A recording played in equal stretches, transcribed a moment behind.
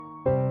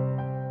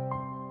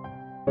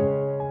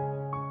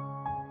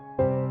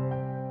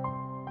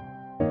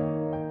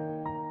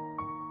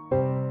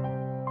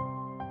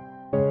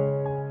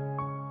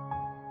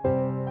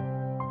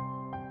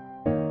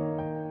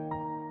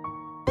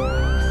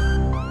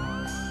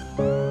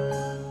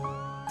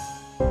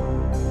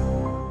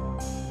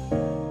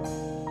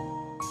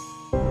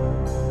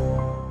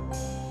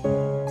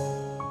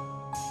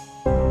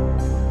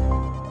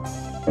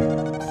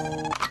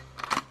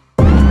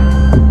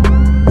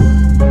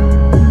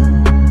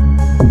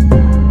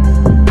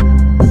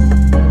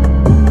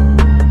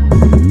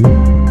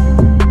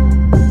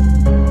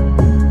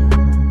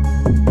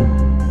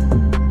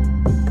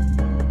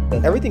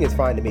is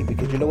fine to me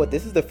because you know what?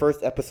 This is the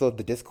first episode of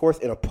The Discourse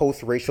in a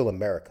post-racial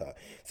America.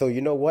 So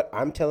you know what?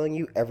 I'm telling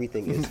you,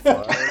 everything is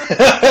fine.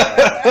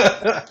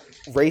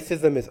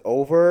 Racism is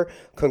over.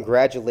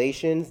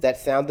 Congratulations. That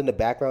sound in the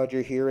background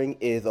you're hearing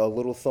is a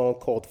little song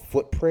called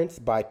Footprints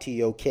by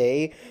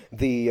T.O.K.,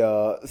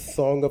 the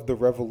Song of the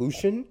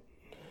Revolution.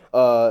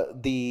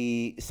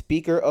 The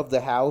Speaker of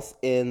the House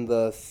and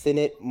the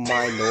Senate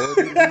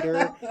Minority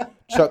Leader,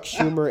 Chuck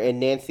Schumer and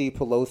Nancy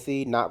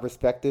Pelosi, not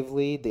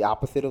respectively, the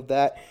opposite of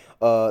that,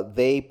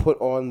 they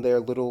put on their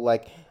little,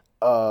 like,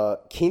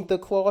 Quinta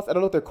clause. I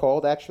don't know what they're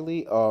called,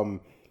 actually.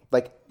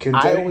 Like, Kente,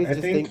 I always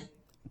just think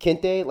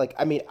Kente, like,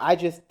 I mean,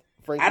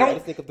 frankly, I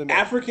just think of them as...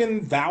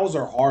 African vowels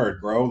are hard,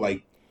 bro.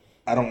 Like,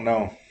 I don't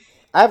know.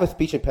 I have a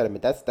speech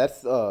impediment. That's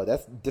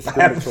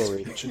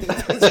discriminatory.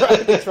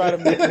 to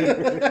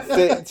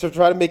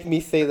try to make me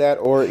say that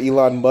or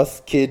Elon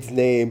Musk's kid's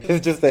name is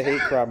just a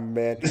hate crime,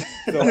 man.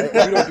 So we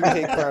don't do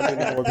hate crime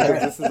anymore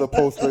because this is a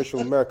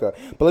post-racial America.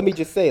 But let me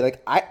just say,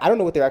 like, I don't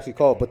know what they're actually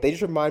called, but they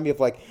just remind me of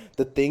like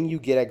the thing you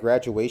get at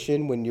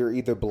graduation when you're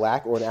either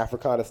black or an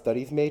Africana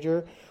Studies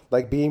major.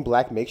 Like, being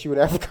black makes you an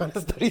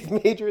Africana Studies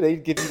major. They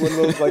give you one of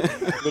those, like,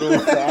 little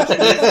sashes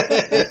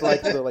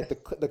with,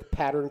 the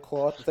pattern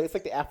cloth. It's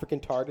like the African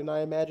tartan,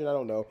 I imagine. I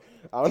don't know.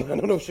 I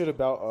don't know shit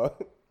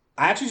about...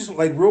 I actually just,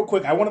 like, real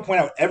quick, I want to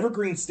point out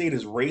Evergreen State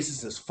is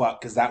racist as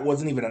fuck because that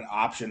wasn't even an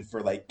option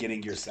for, like,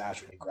 getting your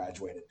sash when you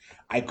graduated.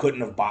 I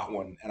couldn't have bought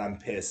one, and I'm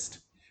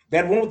pissed. They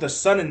had one with the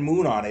sun and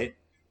moon on it,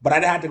 but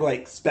I'd have to go,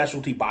 like,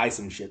 specialty buy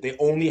some shit. They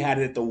only had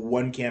it at the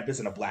one campus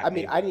in a black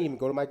neighborhood. I didn't even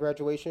go to my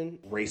graduation.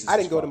 Racist I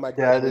didn't go to my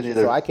graduation, I didn't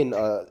either. so I can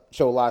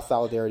show a lot of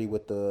solidarity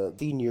with the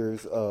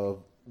seniors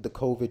of the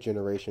COVID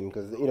generation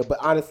because, you know, but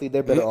honestly,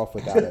 they're better off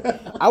without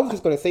it. I was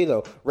just going to say,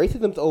 though,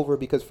 racism's over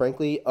because,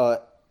 frankly,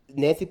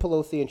 Nancy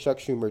Pelosi and Chuck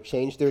Schumer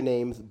changed their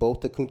names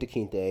both to Kunta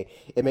Kinte.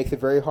 It makes it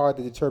very hard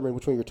to determine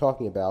which one you're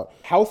talking about.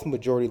 House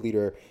Majority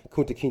Leader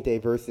Kunta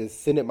Kinte versus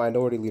Senate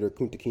Minority Leader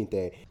Kunta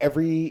Kinte.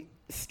 Every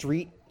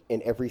street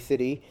in every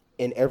city,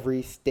 in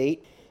every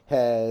state,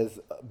 has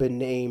been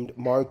named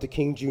Martin Luther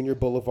King Jr.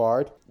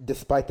 Boulevard,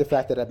 despite the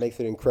fact that that makes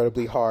it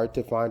incredibly hard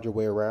to find your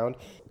way around.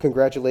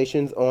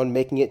 Congratulations on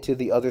making it to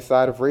the other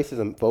side of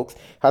racism, folks.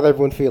 How's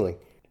everyone feeling?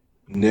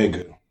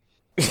 Nigga.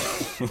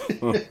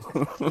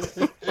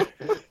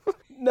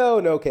 No,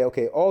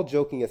 okay. All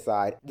joking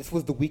aside, this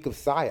was the week of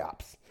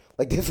psyops.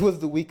 Like, this was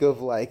the week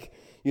of, like,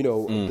 you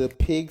know, the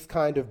pigs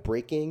kind of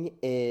breaking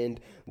and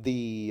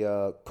the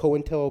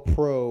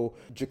COINTELPRO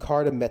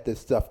Jakarta method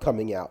stuff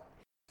coming out.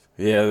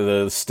 Yeah,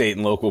 the state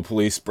and local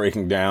police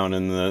breaking down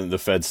and the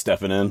feds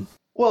stepping in.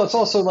 Well, it's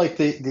also like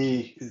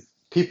the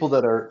people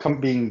that are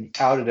being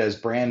outed as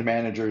brand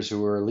managers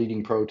who are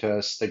leading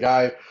protests. The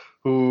guy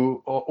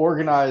who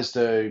organized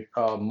a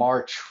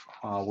march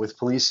with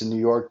police in New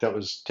York that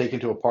was taken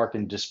to a park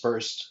and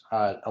dispersed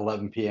at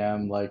 11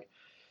 p.m. Like,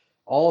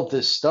 all of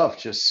this stuff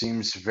just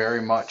seems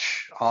very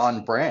much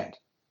on brand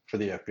for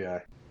the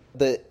FBI.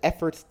 The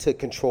efforts to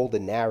control the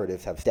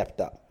narratives have stepped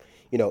up.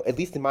 You know, at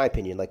least in my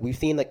opinion, like, we've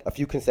seen like a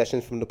few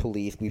concessions from the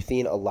police. We've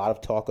seen a lot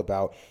of talk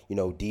about, you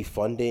know,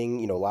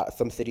 defunding. You know,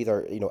 some cities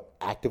are, you know,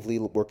 actively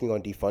working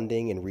on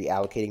defunding and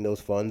reallocating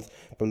those funds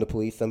from the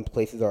police. Some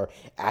places are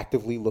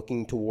actively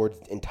looking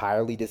towards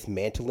entirely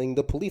dismantling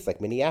the police, like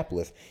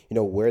Minneapolis. You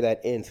know, where that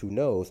ends, who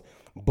knows?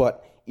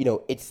 But, you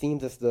know, it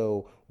seems as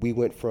though we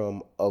went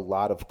from a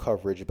lot of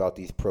coverage about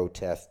these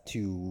protests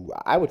to,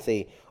 I would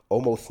say,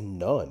 almost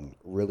none,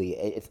 really.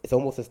 It's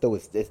almost as though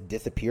it's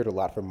disappeared a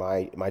lot from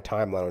my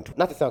timeline.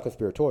 Not to sound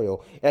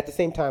conspiratorial. And at the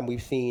same time,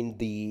 we've seen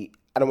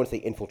I don't want to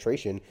say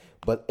infiltration,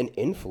 but an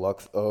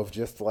influx of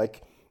just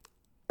like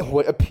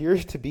what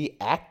appears to be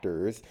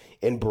actors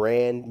and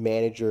brand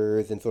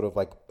managers and sort of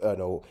like,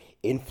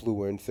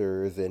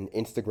 influencers and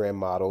Instagram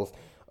models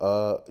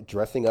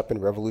dressing up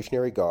in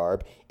revolutionary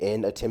garb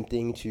and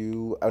attempting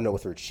to,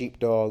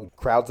 sheepdog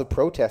crowds of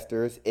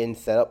protesters and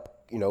set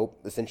up, you know,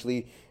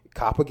 essentially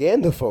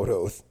propaganda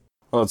photos.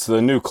 Well, it's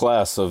the new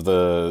class of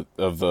the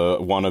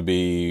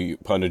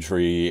wannabe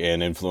punditry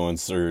and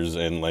influencers,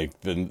 and like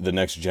the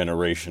next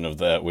generation of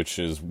that, which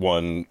is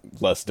one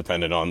less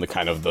dependent on the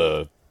kind of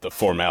the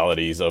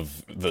formalities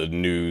of the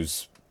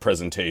news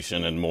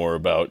presentation and more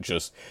about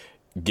just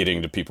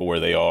getting to people where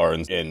they are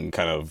and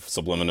kind of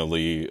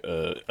subliminally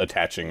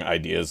attaching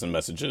ideas and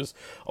messages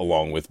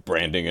along with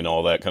branding and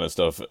all that kind of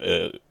stuff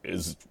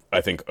is, I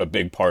think, a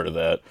big part of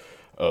that.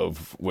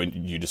 Of what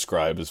you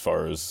describe as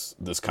far as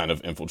this kind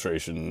of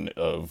infiltration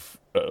of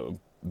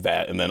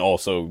that. And then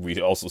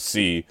we also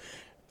see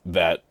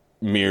that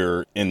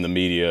mirror in the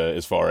media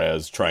as far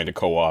as trying to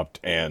co-opt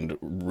and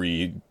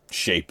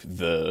reshape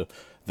the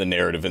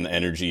narrative and the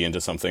energy into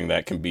something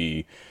that can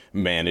be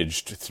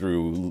managed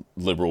through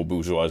liberal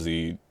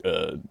bourgeoisie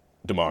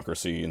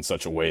democracy in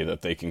such a way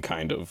that they can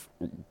kind of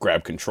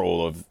grab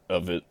control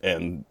of it.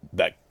 And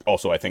that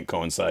also, I think,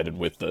 coincided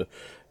with the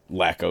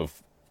lack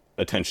of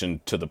attention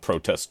to the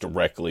protests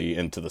directly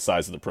and to the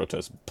size of the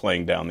protests,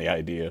 playing down the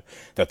idea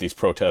that these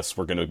protests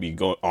were going to be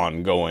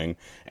ongoing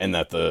and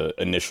that the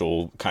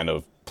initial kind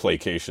of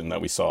placation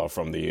that we saw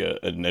from the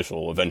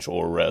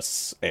eventual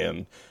arrests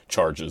and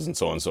charges and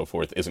so on and so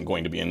forth isn't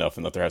going to be enough,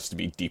 and that there has to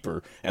be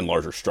deeper and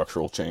larger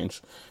structural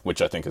change,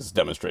 which I think is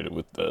demonstrated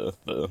with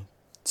the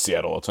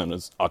Seattle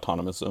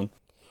Autonomous Zone.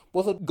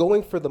 Well, so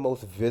going for the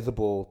most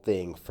visible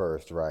thing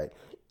first, right?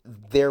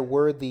 There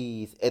were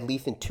these, at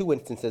least in two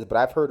instances, but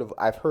I've heard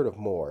of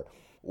more.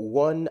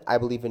 One, I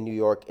believe, in New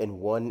York, and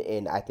one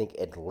in, I think,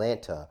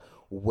 Atlanta,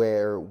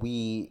 where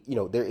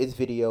there is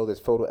video, there's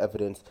photo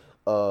evidence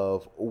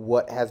of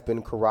what has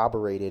been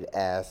corroborated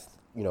as,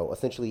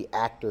 essentially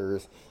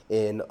actors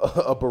in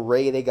a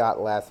beret they got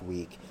last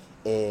week,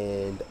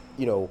 and,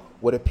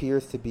 what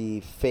appears to be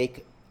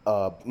fake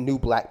new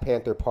Black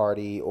Panther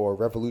Party or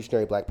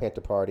Revolutionary Black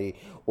Panther Party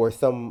or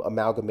some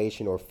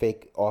amalgamation or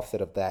fake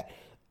offset of that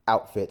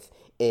outfits,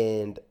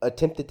 and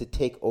attempted to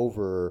take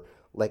over,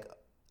 like,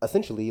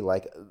 essentially,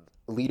 like,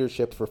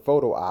 leadership for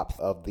photo ops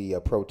of the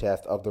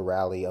protest, of the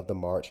rally, of the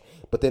march,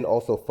 but then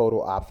also photo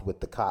ops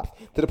with the cops,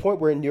 to the point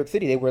where in New York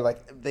City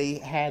they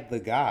had the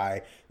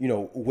guy,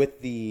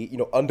 with the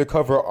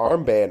undercover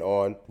armband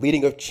on,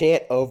 leading a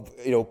chant of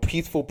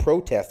peaceful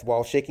protest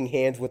while shaking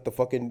hands with the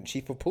fucking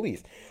chief of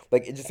police.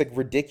 Like, it's just like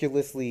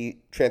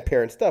ridiculously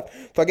transparent stuff.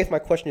 So I guess my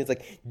question is,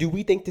 like, do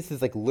we think this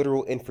is like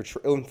literal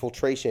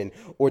infiltration,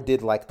 or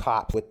did, like,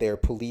 cops with their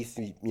police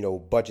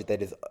budget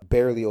that is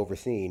barely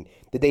overseen,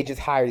 did they just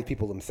hire these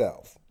people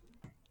themselves?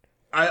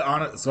 So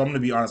I'm going to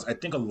be honest. I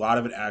think a lot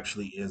of it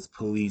actually is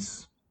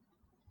police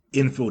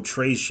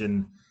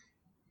infiltration,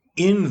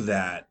 in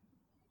that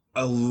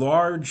a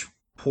large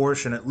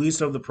portion, at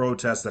least of the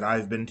protests that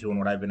I've been to and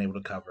what I've been able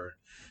to cover,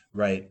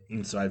 right?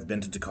 And so I've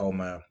been to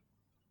Tacoma,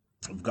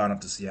 I've gone up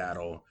to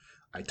Seattle,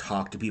 I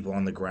talk to people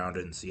on the ground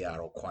in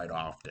Seattle quite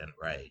often,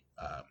 right?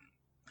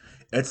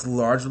 It's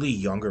largely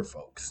younger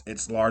folks.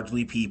 It's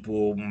largely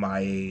people my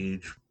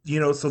age.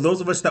 So those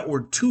of us that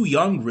were too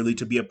young really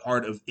to be a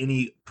part of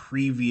any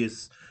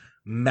previous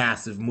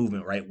massive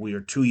movement, right? We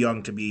are too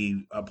young to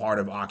be a part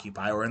of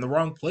Occupy, or in the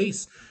wrong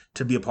place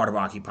to be a part of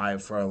Occupy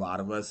for a lot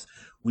of us.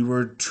 We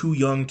were too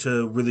young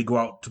to really go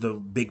out to the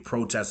big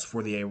protests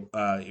for the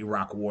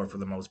Iraq War for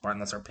the most part,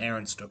 unless our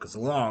parents took us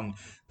along,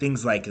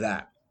 things like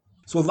that.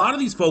 So a lot of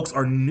these folks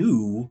are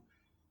new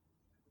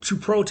to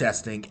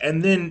protesting.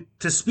 And then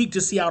to speak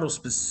to Seattle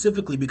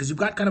specifically, because you've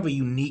got kind of a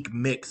unique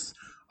mix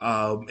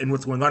in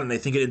what's going on, and I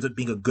think it ends up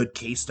being a good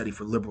case study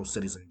for liberal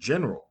cities in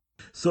general.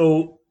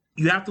 So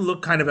you have to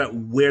look kind of at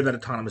where that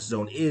autonomous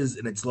zone is,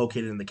 and it's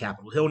located in the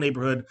Capitol Hill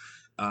neighborhood,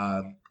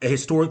 a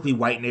historically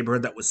white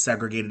neighborhood that was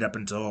segregated up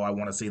until, I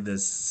want to say, the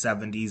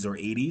 70s or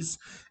 80s,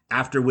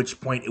 after which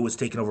point it was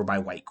taken over by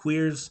white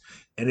queers,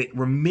 and it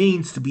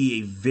remains to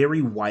be a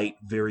very white,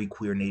 very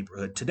queer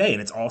neighborhood today,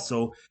 and it's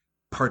also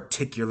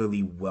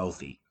particularly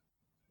wealthy.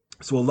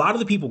 So a lot of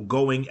the people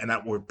going and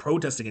that were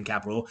protesting in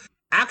Capitol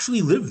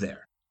actually live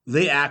there.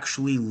 They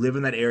actually live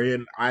in that area,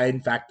 and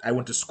I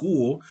went to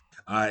school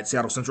at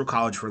Seattle Central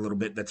College for a little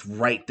bit. That's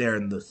right there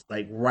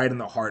right in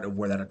the heart of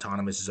where that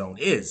autonomous zone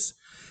is.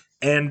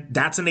 And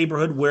that's a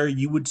neighborhood where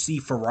you would see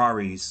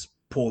Ferraris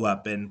pull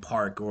up and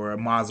park, or a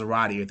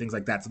Maserati or things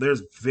like that. So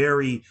there's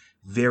very,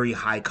 very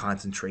high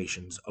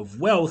concentrations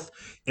of wealth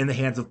in the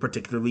hands of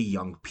particularly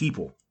young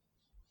people.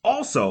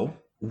 Also,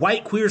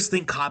 white queers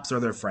think cops are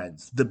their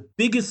friends. The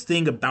biggest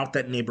thing about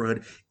that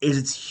neighborhood is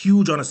it's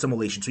huge on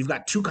assimilation. So you've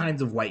got two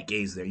kinds of white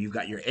gays there. You've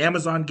got your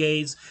Amazon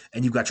gays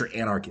and you've got your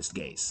anarchist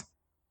gays.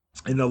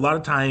 And a lot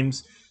of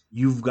times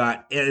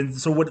and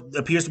so what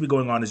appears to be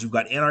going on is you've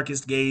got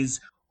anarchist gays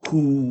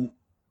who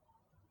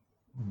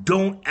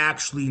don't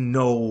actually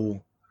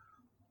know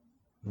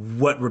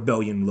what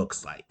rebellion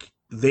looks like.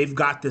 They've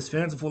got this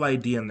fanciful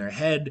idea in their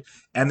head,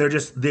 and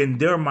in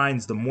their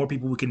minds, the more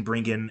people we can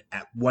bring in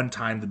at one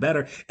time, the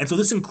better. And so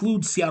this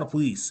includes Seattle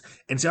police.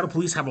 And Seattle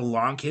police have a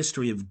long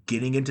history of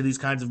getting into these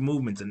kinds of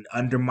movements and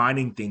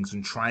undermining things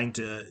and trying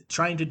to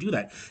do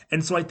that.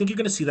 And so I think you're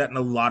going to see that in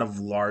a lot of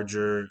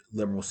larger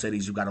liberal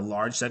cities. You've got a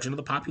large section of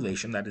the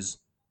population that is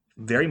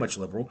very much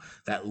liberal,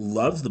 that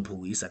loves the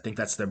police. I think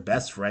that's their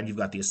best friend. You've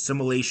got the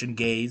assimilation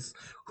gays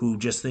who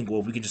just think, well,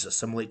 if we can just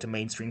assimilate to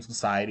mainstream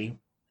society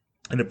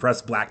and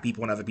oppress Black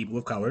people and other people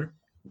of color,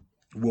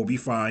 we'll be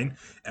fine.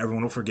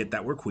 Everyone will forget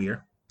that we're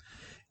queer.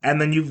 And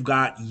then you've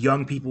got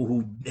young people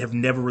who have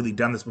never really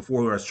done this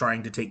before, who are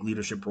trying to take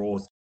leadership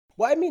roles.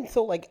 Well, I mean,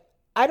 so, like,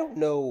 I don't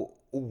know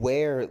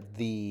where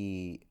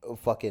the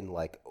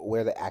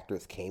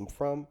actors came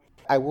from.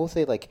 I will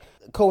say, like,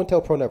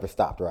 COINTELPRO never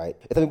stopped, right?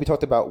 It's something we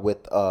talked about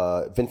with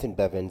Vincent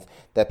Bevins,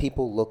 that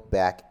people look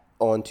back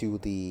onto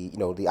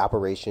the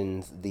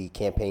operations, the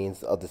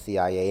campaigns of the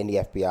CIA and the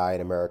FBI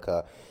in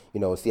America,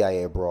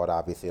 CIA abroad,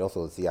 obviously, and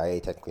also the CIA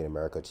technically in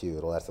America, too,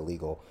 although that's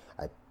illegal,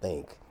 I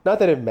think. Not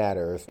that it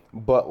matters,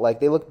 but, like,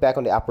 they look back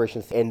on the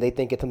operations and they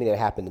think it's something that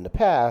happened in the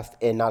past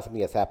and not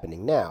something that's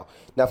happening now.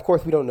 Now, of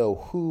course, we don't know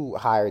who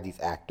hired these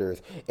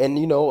actors, and,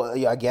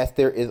 I guess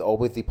there is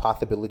always the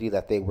possibility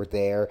that they were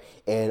there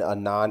in a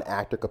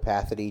non-actor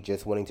capacity,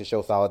 just wanting to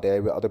show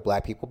solidarity with other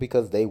Black people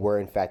because they were,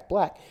 in fact,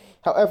 Black.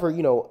 However,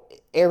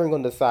 erring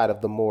on the side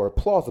of the more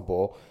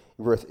plausible,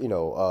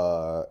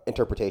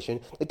 interpretation.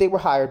 Like they were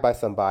hired by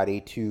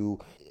somebody to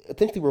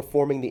essentially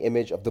reforming the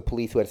image of the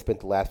police who had spent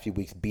the last few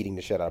weeks beating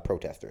the shit out of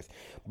protesters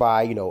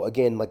by,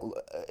 again, like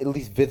at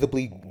least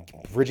visibly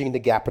bridging the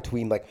gap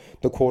between like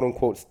the quote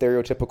unquote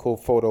stereotypical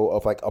photo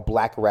of like a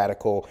black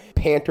radical,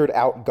 pantered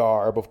out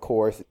garb, of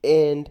course.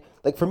 And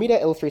like for me,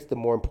 that illustrates the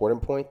more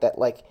important point that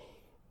like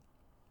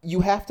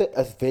you have to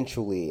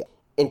eventually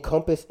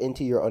encompass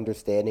into your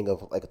understanding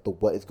of like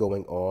what is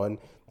going on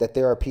that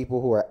there are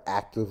people who are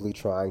actively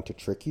trying to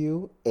trick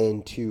you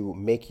and to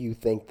make you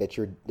think that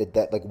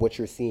that like what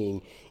you're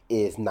seeing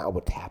is not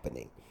what's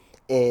happening.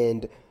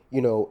 And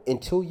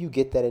until you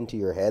get that into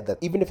your head, that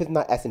even if it's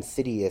not as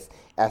insidious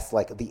as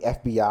like the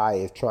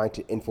FBI is trying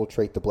to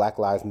infiltrate the Black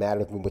Lives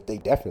Matter movement, which they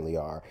definitely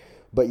are,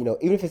 but even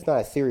if it's not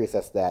as serious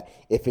as that,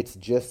 if it's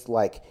just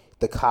like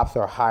the cops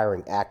are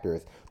hiring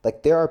actors,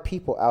 like there are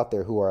people out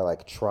there who are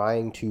like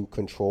trying to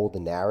control the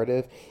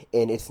narrative,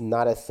 and it's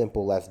not as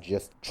simple as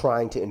just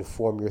trying to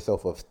inform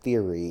yourself of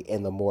theory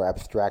in the more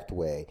abstract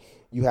way.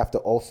 You have to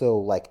also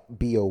like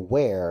be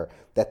aware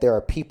that there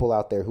are people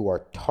out there who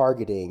are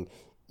targeting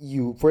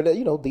you for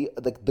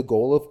the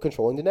goal of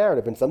controlling the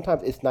narrative. And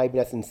sometimes it's not even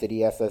as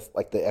insidious as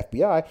like the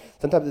FBI.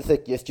 Sometimes it's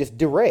like it's just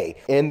DeRay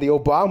and the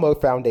Obama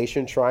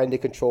Foundation trying to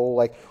control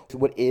like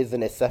what is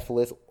an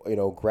acephalous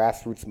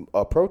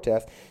grassroots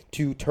protest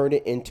to turn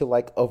it into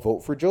like a vote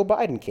for Joe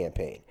Biden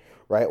campaign,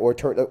 right? Or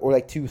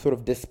like to sort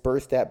of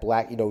disperse that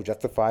black,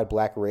 justified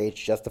black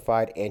rage,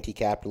 justified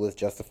anti-capitalist,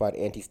 justified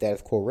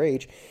anti-status quo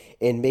rage,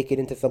 and make it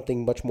into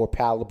something much more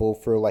palatable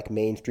for like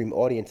mainstream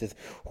audiences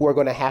who are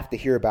going to have to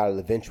hear about it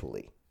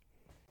eventually.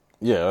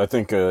 Yeah, I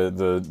think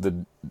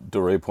the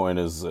Doré point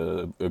is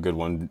a good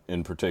one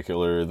in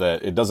particular,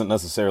 that it doesn't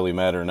necessarily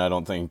matter, and I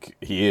don't think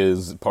he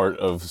is part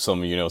of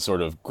some,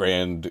 sort of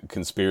grand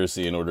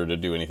conspiracy in order to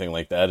do anything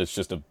like that. It's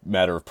just a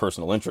matter of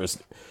personal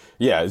interest.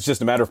 Yeah, it's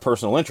just a matter of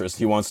personal interest.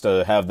 He wants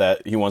to have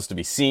that, he wants to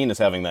be seen as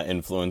having that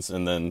influence,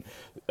 and then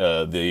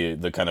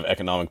the kind of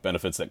economic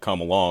benefits that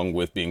come along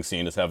with being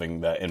seen as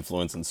having that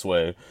influence and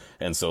sway.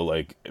 And so,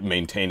 like,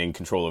 maintaining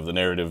control of the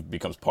narrative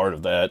becomes part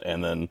of that,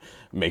 and then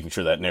making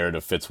sure that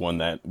narrative fits one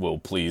that will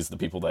please the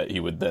people that he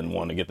would then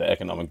want to get the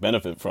economic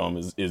benefit from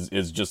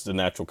is just a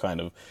natural kind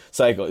of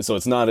cycle. So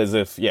it's not as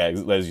if, yeah,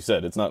 as you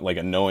said, it's not like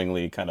a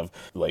knowingly kind of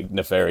like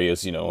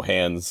nefarious,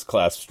 hands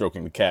clasp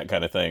stroking the cat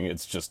kind of thing.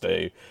 It's just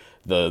the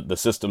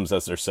systems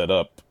as they're set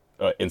up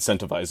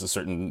incentivize a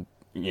certain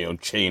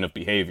chain of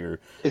behavior.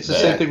 It's the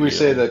same thing we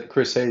say that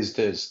Chris Hayes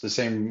does, the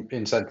same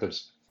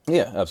incentives.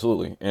 Yeah,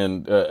 absolutely.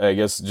 And I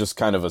guess just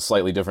kind of a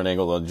slightly different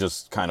angle on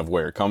just kind of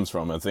where it comes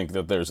from. I think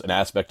that there's an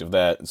aspect of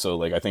that. So,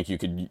 like, I think you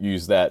could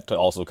use that to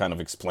also kind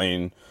of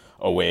explain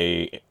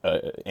away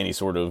any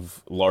sort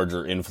of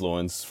larger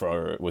influence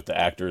with the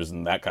actors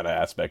and that kind of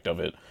aspect of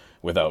it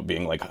without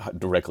being, like,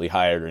 directly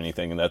hired or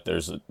anything. And that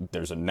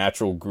there's a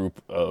natural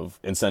group of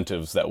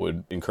incentives that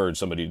would encourage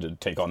somebody to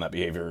take on that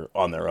behavior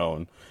on their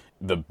own.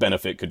 The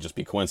benefit could just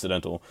be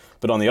coincidental.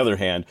 But on the other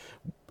hand,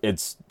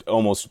 it's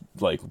almost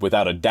like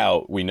without a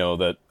doubt, we know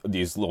that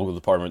these local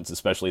departments,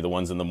 especially the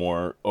ones in the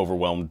more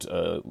overwhelmed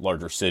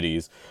larger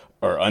cities,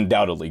 are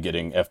undoubtedly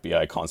getting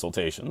FBI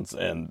consultations,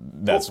 and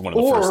that's one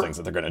of the first things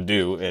that they're going to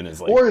do. And it's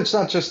like, or it's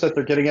not just that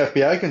they're getting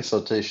FBI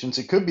consultations.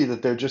 It could be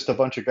that they're just a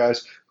bunch of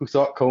guys who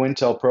thought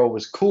COINTELPRO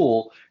was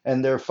cool,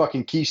 and they're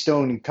fucking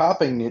Keystone and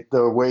copping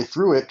their way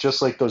through it,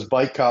 just like those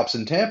bike cops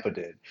in Tampa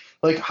did.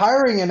 Like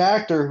hiring an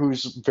actor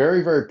who's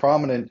very, very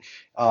prominent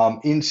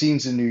in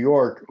scenes in New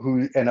York,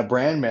 and a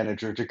brand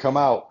manager to come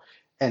out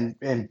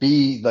and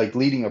be like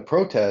leading a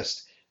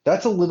protest.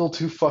 That's a little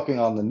too fucking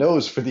on the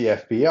nose for the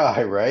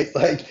FBI, right?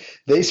 Like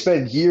they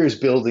spend years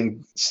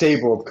building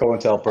stable of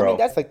COINTELPRO. I mean,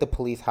 that's like the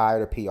police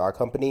hired a PR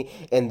company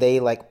and they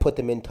like put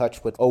them in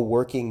touch with a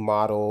working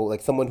model,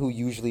 like someone who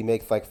usually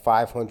makes like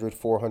 $500,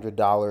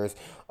 $400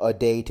 a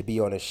day to be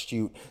on a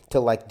shoot to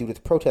like do this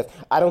protest.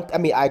 I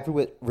agree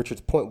with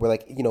Richard's point where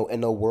like,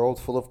 in a world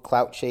full of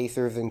clout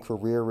chasers and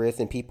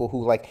careerists and people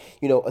who like,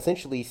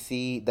 essentially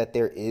see that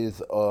there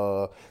is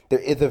a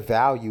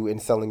value in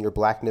selling your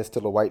blackness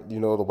to the white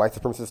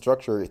supremacist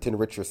structure to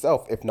enrich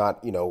yourself, if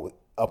not,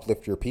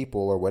 uplift your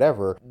people or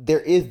whatever.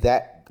 There is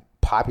that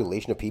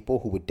population of people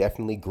who would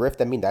definitely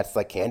grift. I mean, that's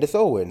like Candace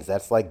Owens,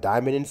 that's like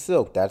Diamond and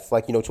Silk, that's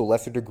like, to a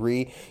lesser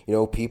degree,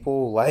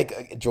 people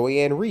like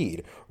Joyanne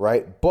Reed,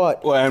 right?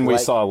 But and we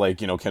saw like,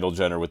 Kendall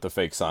Jenner with the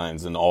fake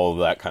signs and all of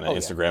that kind of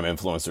Instagram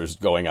influencers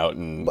going out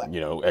and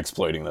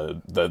exploiting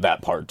that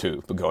part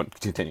too. But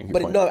continuing.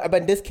 But no,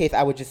 but in this case,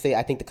 I would just say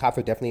I think the cops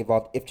are definitely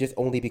involved, if just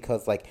only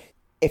because like,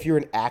 if you're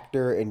an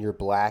actor and you're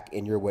black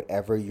and you're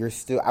whatever,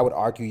 I would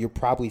argue you're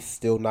probably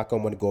still not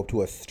going to want to go up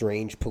to a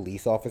strange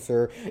police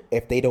officer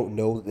if they don't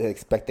know, they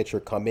expect that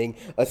you're coming,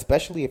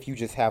 especially if you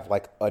just have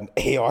like an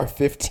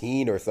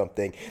AR-15 or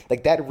something.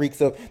 Like that reeks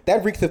of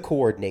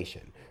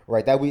coordination.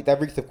 Right, that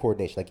reeks of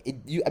coordination.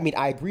 Like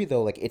I agree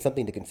though. Like it's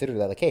something to consider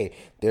that. Like, hey,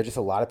 there's just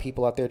a lot of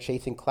people out there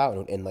chasing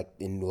clout and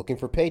looking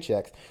for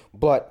paychecks.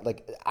 But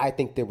like, I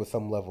think there was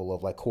some level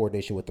of like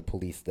coordination with the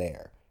police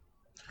there.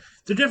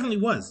 There definitely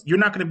was. You're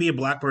not going to be a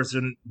black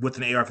person with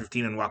an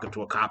AR-15 and walk up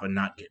to a cop and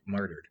not get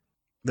murdered.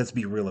 Let's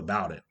be real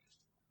about it,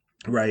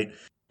 right?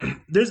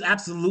 There's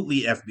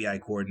absolutely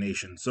FBI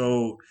coordination.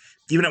 So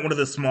even at one of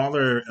the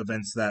smaller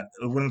events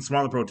one of the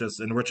smaller protests,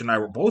 and Rich and I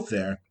were both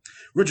there.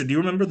 Richard, do you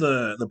remember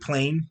the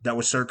plane that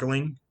was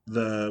circling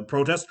the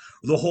protest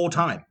the whole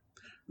time?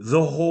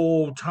 The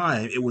whole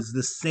time, it was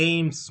the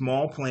same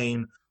small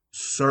plane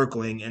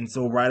circling. And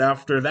so right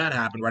after that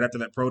happened, right after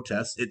that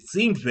protest, it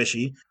seemed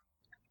fishy.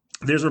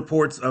 There's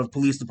reports of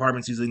police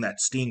departments using that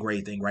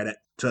Stingray thing, right,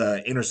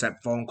 to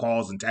intercept phone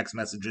calls and text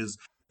messages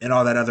and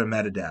all that other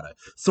metadata.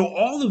 So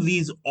all of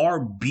these are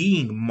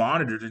being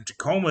monitored. And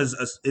Tacoma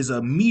is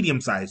a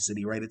medium-sized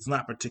city, right? It's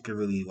not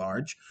particularly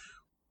large,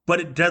 but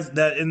it does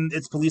that, and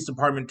its police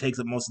department takes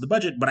up most of the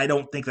budget. But I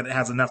don't think that it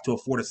has enough to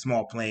afford a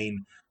small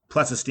plane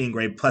plus a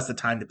Stingray plus the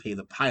time to pay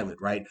the pilot,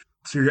 right?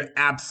 So you're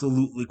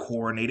absolutely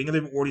coordinating, and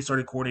they've already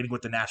started coordinating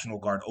with the National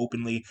Guard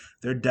openly.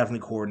 They're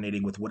definitely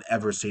coordinating with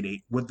whatever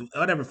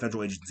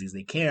federal agencies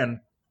they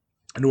can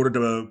in order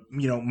to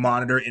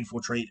monitor,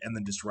 infiltrate, and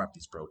then disrupt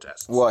these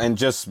protests. Well, and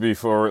just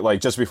before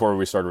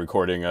we started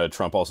recording,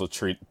 Trump also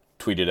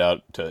tweeted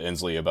out to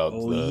Inslee about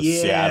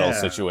Seattle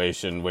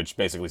situation, which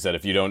basically said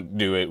if you don't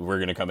do it, we're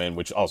going to come in.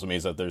 Which also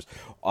means that there's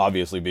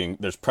obviously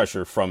there's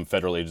pressure from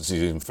federal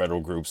agencies and federal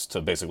groups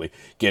to basically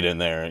get in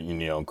there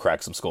and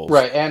crack some skulls.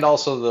 Right, and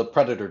also the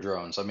Predator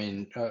drones. I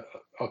mean,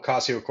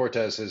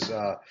 Ocasio-Cortez is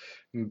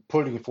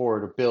putting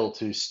forward a bill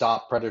to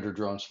stop Predator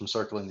drones from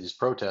circling these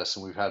protests,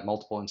 and we've had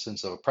multiple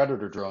instances of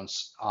Predator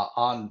drones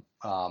on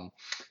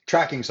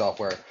tracking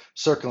software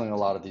circling a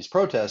lot of these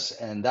protests,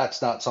 and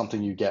that's not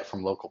something you get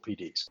from local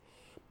PDs.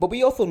 But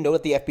we also know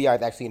that the FBI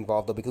is actually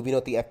involved, though, because we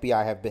know that the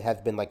FBI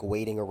has been like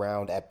waiting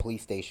around at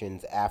police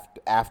stations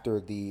after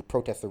the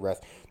protest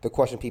arrest to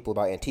question people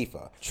about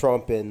Antifa.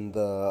 Trump and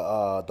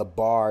the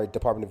bar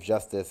Department of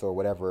Justice or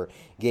whatever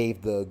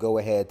gave the go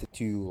ahead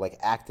to like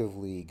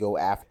actively go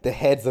after the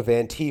heads of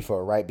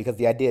Antifa, right? Because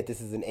the idea that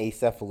this is an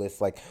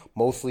acephalous, like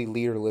mostly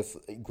leaderless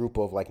group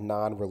of like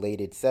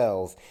non-related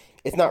cells,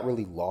 it's not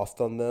really lost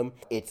on them.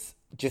 It's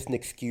just an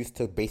excuse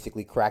to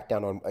basically crack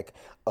down on like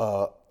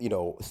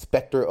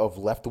specter of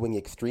left-wing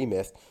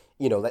extremists.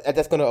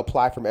 That's going to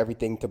apply from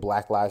everything to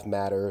Black Lives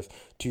Matters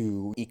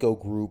to eco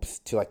groups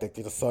to like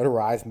the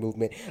Sunrise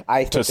Movement.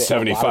 To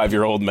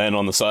 75-year-old men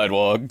on the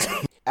sidewalk.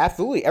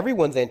 Absolutely,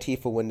 everyone's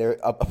Antifa when they're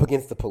up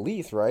against the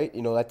police, right?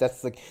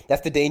 That's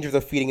the dangers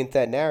of feeding into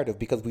that narrative,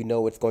 because we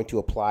know it's going to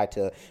apply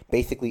to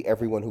basically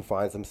everyone who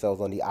finds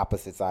themselves on the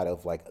opposite side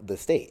of like the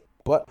state.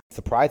 But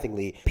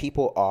surprisingly,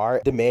 people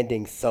are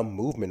demanding some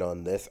movement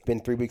on this. It's been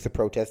 3 weeks of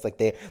protests. Like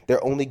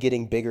they're only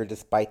getting bigger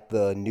despite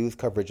the news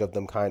coverage of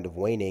them kind of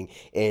waning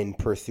in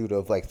pursuit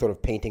of like sort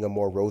of painting a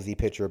more rosy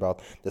picture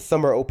about the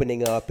summer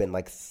opening up and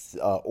like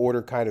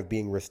order kind of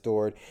being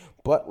restored.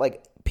 But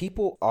like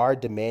people are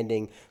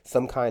demanding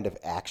some kind of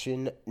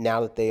action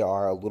now that they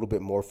are a little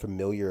bit more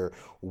familiar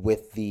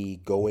with the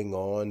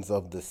going-ons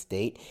of the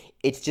state.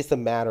 It's just a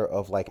matter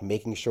of like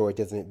making sure it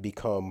doesn't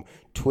become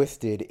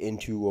twisted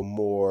into a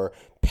more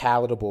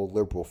palatable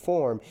liberal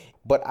form.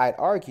 But I'd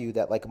argue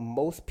that like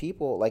most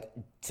people like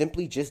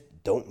simply just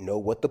don't know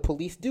what the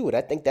police do. And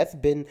I think that's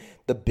been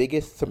the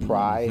biggest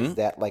surprise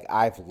that like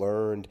I've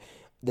learned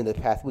in the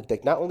past week.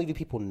 Like not only do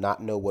people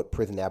not know what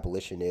prison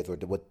abolition is or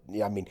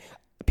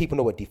people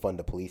know what defund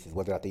the police is,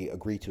 whether or not they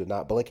agree to it or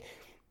not. But like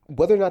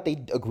whether or not they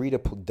agree to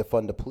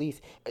defund the police,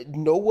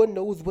 no one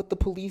knows what the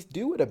police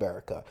do in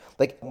America.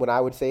 Like when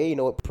I would say,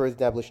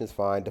 prison abolition is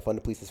fine, defund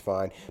the police is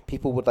fine,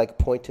 people would like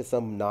point to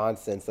some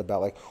nonsense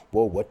about like,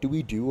 well, what do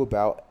we do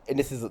about, and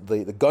this is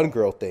the gun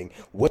girl thing,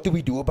 what do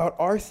we do about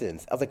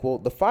arsons? I was like, well,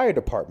 the fire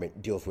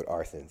department deals with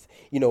arsons.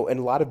 In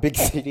a lot of big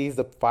cities,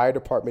 the fire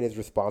department is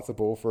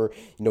responsible for,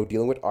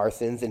 dealing with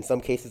arsons, in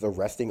some cases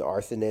arresting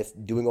arsonists,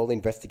 doing all the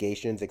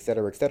investigations, et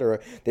cetera, et cetera.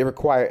 They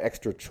require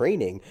extra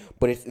training,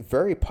 but it's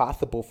very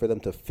possible for them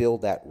to fill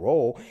that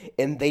role,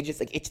 and they just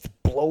like it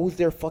just blows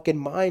their fucking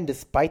mind,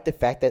 despite the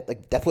fact that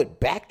like that's what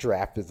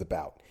Backdraft is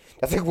about.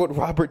 That's like what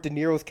Robert De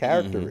Niro's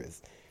character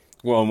is.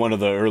 Well, in one of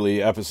the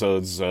early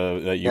episodes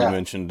that you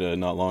mentioned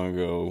not long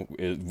ago,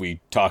 we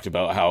talked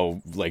about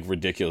how like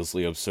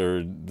ridiculously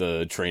absurd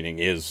the training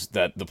is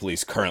that the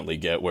police currently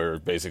get, where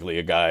basically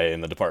a guy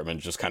in the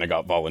department just kind of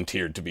got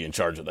volunteered to be in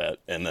charge of that,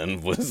 and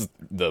then was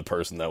the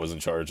person that was in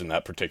charge in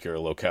that particular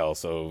locale.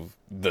 So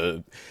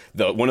the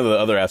one of the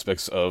other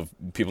aspects of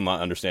people not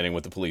understanding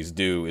what the police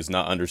do is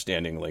not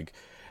understanding like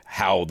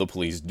how the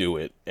police do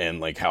it and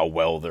like how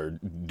well they're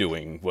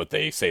doing what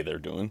they say they're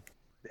doing.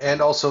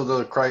 And also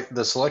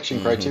the selection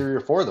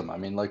criteria for them. I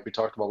mean, like we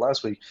talked about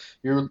last week,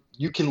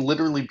 you can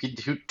literally be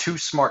too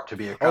smart to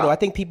be a cop. Oh no, I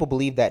think people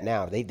believe that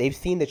now. They've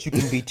seen that you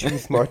can be too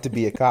smart to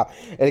be a cop.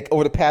 And like,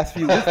 over the past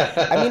few weeks,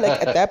 I mean,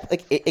 like at that,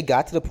 like it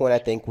got to the point I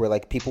think where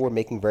like people were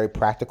making very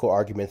practical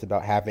arguments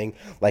about having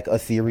like a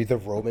series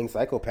of roaming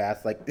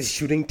psychopaths like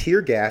shooting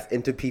tear gas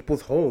into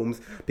people's homes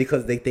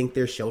because they think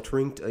they're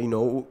sheltering,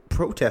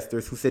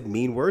 protesters who said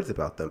mean words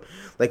about them.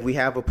 Like we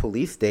have a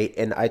police state,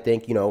 and I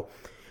think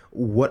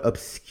what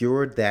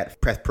obscured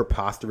that,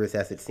 preposterous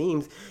as it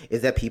seems,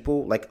 is that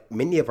people, like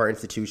many of our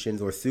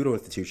institutions or pseudo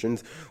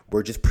institutions,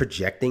 were just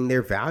projecting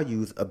their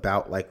values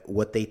about like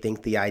what they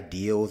think the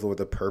ideals or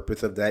the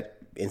purpose of that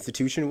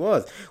institution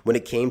was. When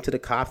it came to the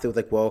cops, it was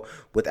like, well,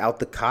 without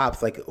the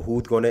cops, like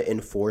who's going to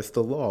enforce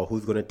the law?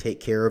 Who's going to take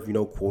care of,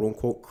 quote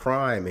unquote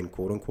crime and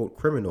quote unquote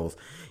criminals?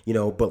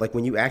 But like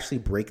when you actually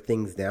break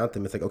things down to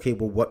them, it's like, okay,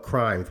 well, what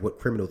crimes, what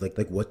criminals,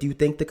 like what do you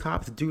think the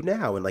cops do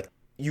now? And like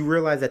you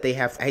realize that they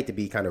have, I hate to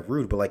be kind of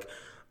rude, but like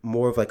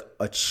more of like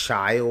a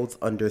child's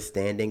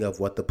understanding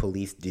of what the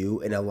police do,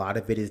 and a lot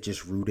of it is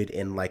just rooted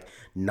in like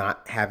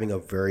not having a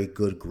very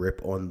good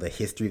grip on the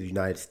history of the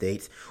United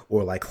States,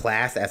 or like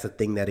class as a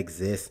thing that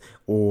exists,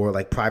 or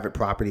like private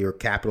property or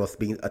capital as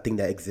being a thing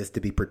that exists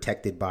to be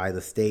protected by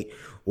the state,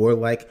 or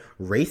like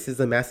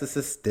racism as a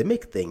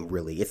systemic thing.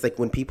 Really, it's like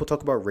when people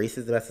talk about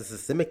racism as a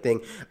systemic thing,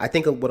 I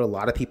think what a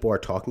lot of people are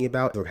talking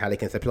about, or how they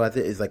conceptualize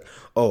it, is like,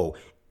 oh,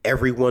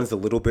 everyone's a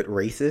little bit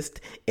racist,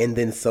 and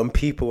then some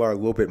people are a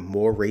little bit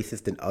more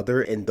racist than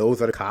other, and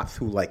those are the cops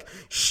who like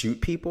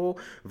shoot people,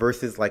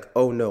 versus like,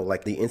 oh no,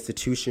 like the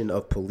institution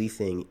of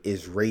policing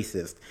is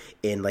racist,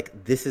 and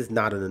like this is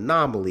not an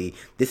anomaly,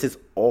 this is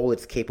all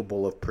it's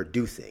capable of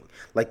producing.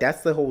 Like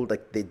that's the whole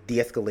like the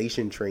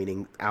de-escalation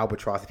training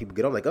albatross that people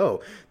get on, like,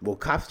 oh well,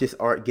 cops just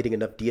aren't getting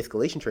enough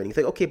de-escalation training. It's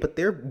like, okay, but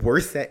they're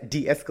worse at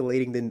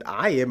de-escalating than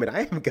I am, and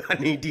I haven't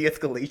gotten any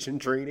de-escalation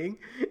training.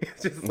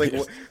 It's just like, I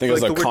think it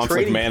was a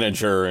conflict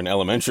manager in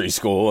elementary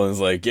school, and it's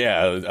like,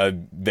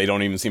 they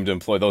don't even seem to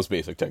employ those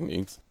basic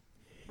techniques.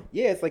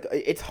 Yeah, it's like,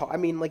 I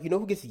mean, like,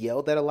 who gets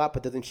yelled at a lot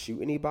but doesn't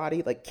shoot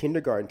anybody? Like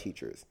kindergarten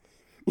teachers.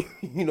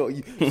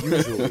 Usually.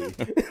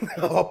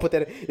 I'll put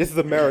that in. This is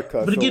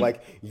America, but so again,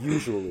 like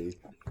usually.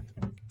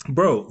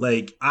 Bro,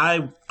 like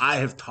I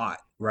have taught,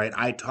 right?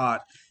 I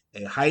taught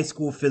a high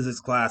school physics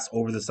class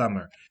over the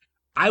summer.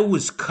 I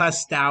was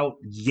cussed out,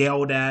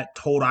 yelled at,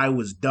 told I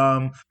was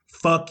dumb.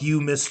 Fuck you,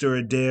 Mr.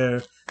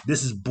 Adair.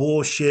 This is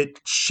bullshit.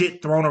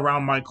 Shit thrown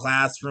around my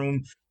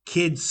classroom.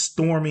 Kids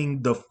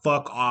storming the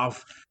fuck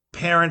off.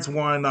 Parents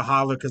wanting to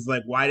holler because,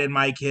 like, why did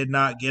my kid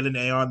not get an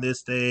A on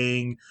this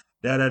thing?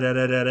 Da da da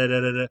da da da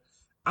da da.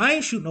 I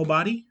ain't shoot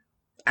nobody.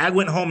 I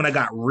went home and I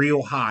got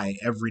real high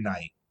every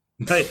night.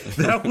 Like,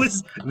 that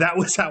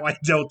was how I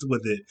dealt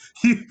with it.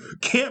 You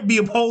can't be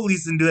a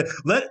police and do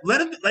that.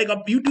 Let him, like, if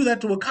you do that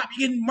to a cop,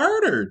 you get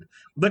murdered.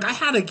 Like, I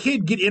had a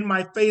kid get in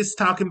my face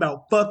talking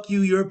about, fuck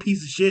you, you're a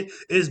piece of shit,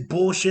 it's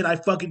bullshit, I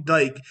fucking,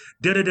 like,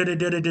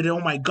 da-da-da-da-da-da-da,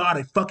 oh my God,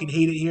 I fucking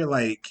hate it here.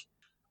 Like,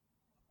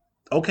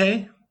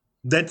 okay,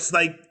 that's,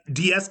 like,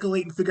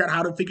 de-escalate and figure out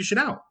how to figure shit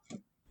out.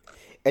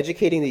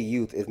 Educating the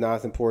youth is not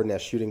as important as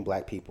shooting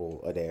black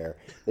people, Adair.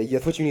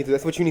 That's what you need to.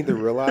 That's what you need to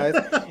realize.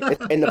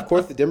 And of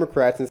course, the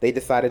Democrats, since they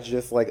decided to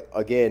just like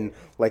again,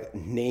 like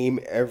name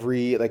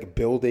every like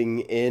building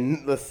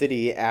in the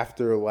city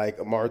after like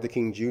Martin Luther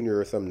King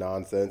Jr. or some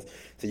nonsense,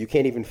 so you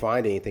can't even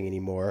find anything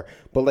anymore.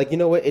 But like, you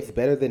know what? It's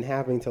better than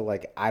having to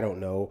like, I don't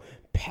know,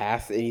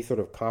 pass any sort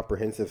of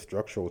comprehensive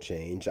structural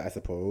change, I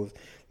suppose.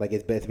 Like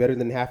it's better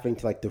than having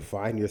to like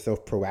define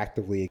yourself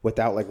proactively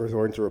without like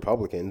resorting to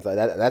Republicans.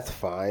 That's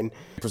fine.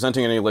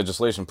 Presenting any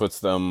legislation puts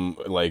them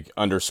like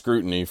under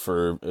scrutiny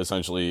for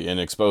essentially, and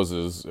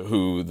exposes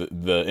who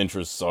the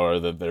interests are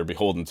that they're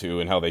beholden to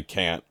and how they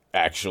can't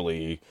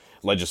actually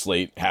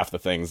legislate half the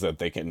things that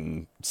they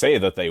can say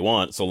that they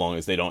want, so long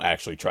as they don't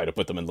actually try to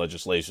put them in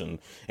legislation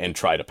and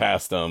try to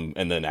pass them,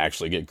 and then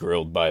actually get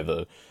grilled by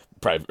the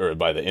private or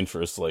by the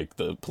interests like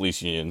the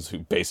police unions who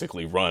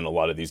basically run a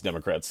lot of these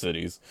Democrat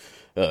cities.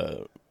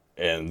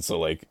 And so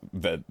like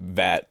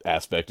that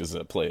aspect is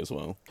at play as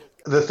well.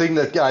 The thing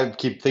that I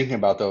keep thinking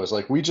about though is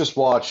like we just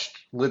watched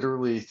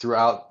literally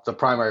throughout the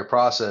primary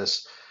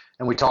process,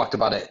 and we talked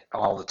about it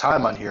all the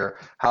time on here,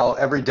 how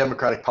every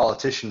Democratic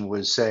politician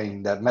was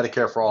saying that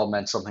Medicare for all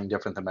meant something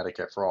different than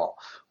Medicare for all.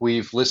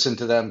 We've listened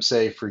to them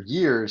say for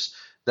years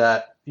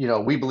that,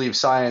 we believe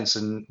science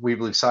and we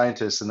believe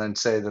scientists, and then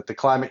say that the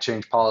climate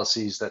change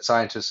policies that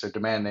scientists are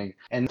demanding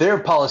and their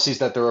policies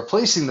that they're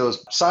replacing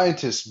those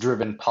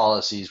scientist-driven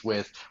policies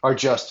with are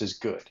just as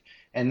good.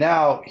 And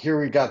now here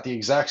we got the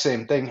exact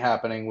same thing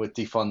happening with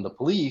defund the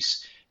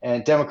police,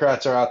 and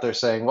Democrats are out there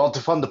saying, well,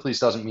 defund the police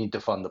doesn't mean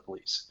defund the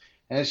police.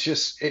 And it's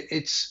just,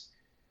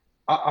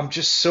 I'm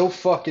just so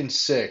fucking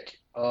sick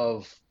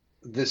of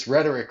this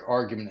rhetoric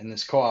argument and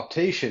this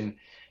co-optation,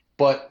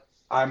 but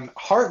I'm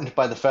heartened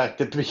by the fact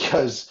that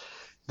because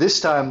this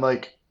time,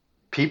 like,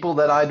 people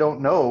that I don't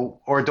know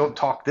or don't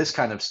talk this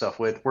kind of stuff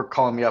with were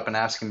calling me up and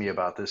asking me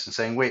about this and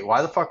saying, wait,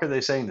 why the fuck are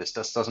they saying this?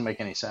 This doesn't make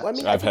any sense. Well, I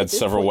mean, I've had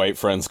several white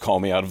friends call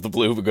me out of the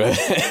blue, but go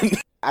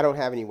ahead. I don't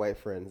have any white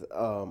friends.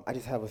 I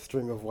just have a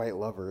string of white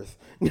lovers.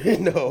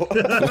 No.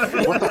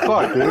 What the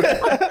fuck,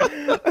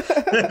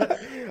 dude?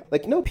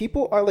 Like,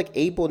 people are like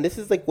able, and this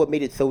is like what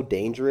made it so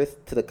dangerous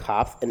to the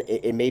cops, and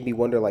it made me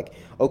wonder, like,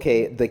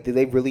 okay, like, do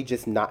they really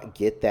just not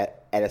get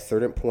that at a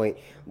certain point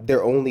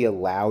they're only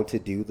allowed to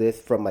do this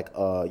from like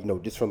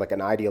just from like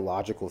an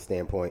ideological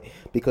standpoint,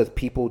 because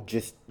people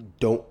just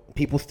don't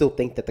people still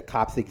think that the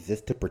cops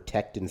exist to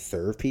protect and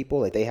serve people.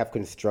 Like they have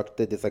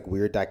constructed this like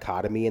weird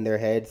dichotomy in their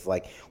heads.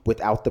 Like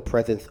without the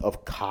presence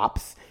of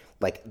cops,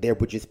 like there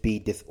would just be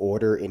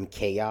disorder and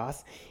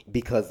chaos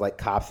because like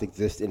cops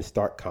exist in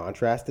stark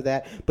contrast to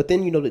that. But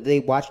then they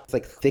watch this,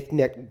 like thick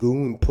necked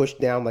goon push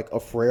down like a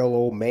frail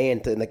old man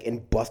to like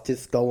and bust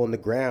his skull on the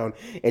ground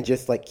and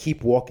just like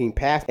keep walking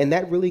past, and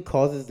that really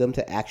causes them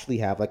to actually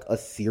have like a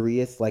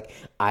serious like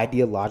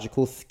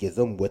ideological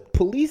schism with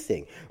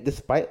policing,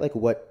 despite like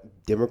what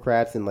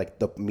Democrats and like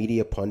the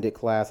media pundit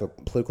class or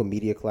political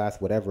media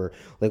class, whatever,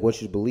 like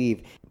what you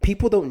believe.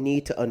 People don't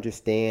need to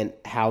understand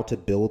how to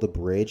build a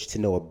bridge to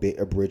know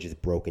a bridge is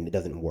broken. It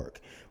doesn't work,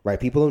 right?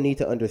 People don't need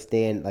to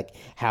understand like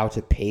how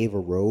to pave a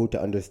road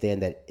to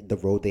understand that the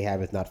road they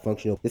have is not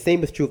functional. The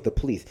same is true of the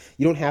police.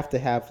 You don't have to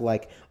have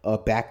like a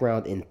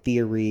background in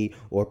theory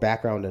or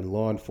background in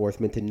law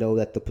enforcement to know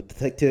that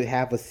to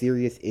have a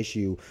serious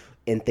issue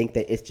and think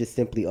that it's just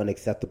simply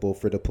unacceptable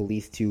for the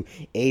police to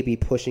be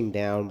pushing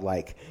down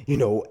like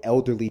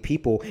elderly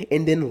people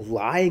and then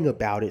lying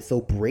about it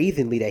so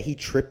brazenly that he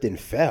tripped and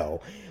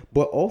fell.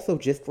 But also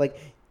just like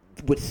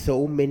with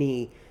so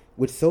many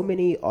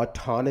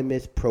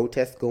autonomous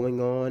protests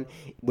going on,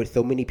 with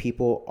so many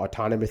people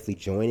autonomously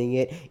joining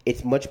it,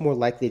 it's much more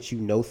likely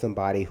that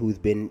somebody who's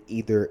been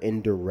either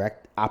in direct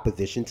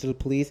opposition to the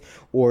police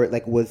or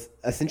like was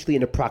essentially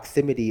in the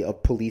proximity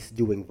of police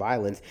doing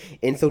violence.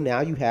 And so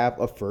now you have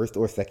a first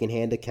or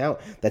secondhand account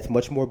that's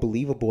much more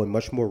believable and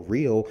much more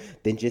real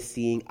than just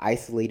seeing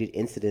isolated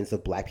incidents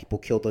of black people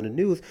killed on the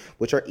news,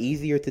 which are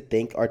easier to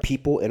think are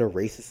people in a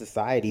racist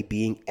society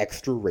being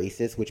extra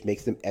racist, which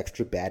makes them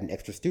extra bad and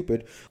extra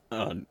stupid.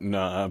 No,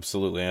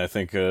 absolutely. And I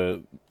think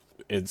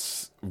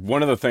it's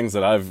one of the things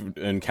that I've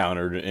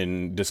encountered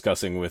in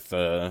discussing with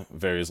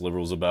various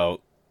liberals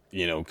about,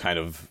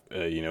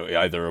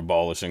 either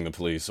abolishing the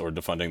police or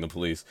defunding the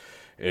police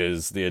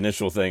is the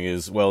initial thing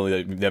is, well,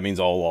 that means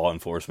all law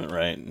enforcement,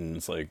 right? And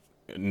it's like,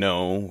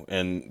 no.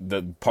 And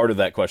the part of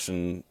that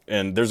question,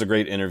 and there's a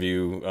great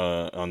interview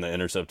on The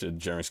Intercepted,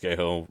 Jeremy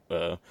Scahill,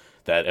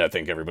 that I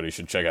think everybody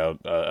should check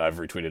out. I've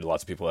retweeted,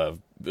 lots of people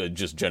have,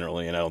 just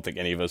generally, and I don't think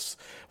any of us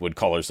would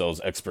call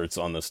ourselves experts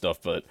on this stuff,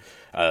 but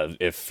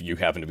if you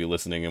happen to be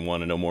listening and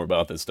want to know more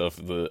about this stuff,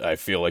 I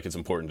feel like it's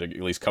important to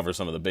at least cover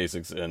some of the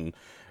basics. And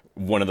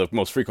one of the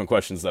most frequent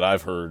questions that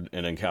I've heard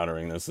in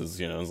encountering this is,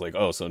 it's like,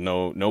 oh, so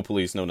no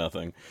police, no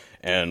nothing.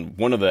 And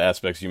one of the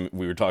aspects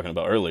we were talking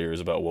about earlier is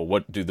about, well,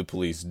 what do the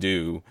police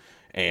do?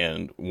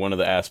 And one of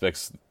the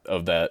aspects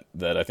of that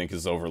I think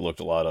is overlooked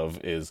a lot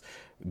of is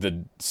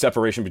the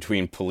separation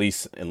between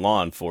police and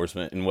law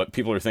enforcement. And what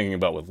people are thinking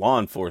about with law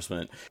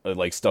enforcement,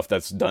 like stuff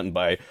that's done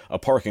by a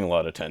parking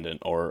lot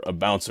attendant or a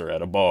bouncer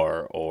at a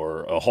bar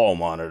or a hall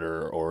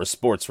monitor or a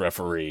sports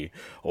referee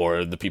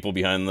or the people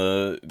behind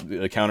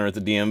the counter at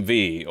the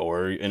DMV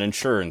or an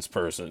insurance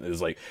person,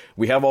 is like,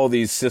 we have all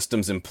these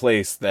systems in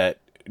place that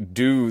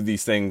do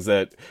these things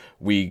that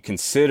we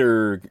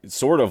consider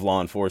sort of law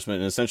enforcement,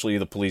 and essentially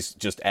the police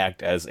just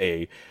act as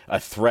a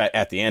threat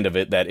at the end of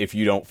it, that if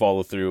you don't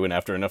follow through, and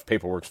after enough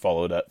paperwork's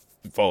followed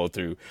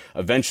through,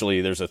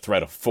 eventually there's a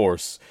threat of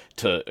force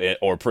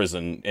or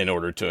prison in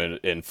order to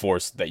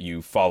enforce that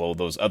you follow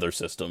those other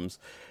systems.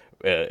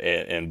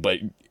 But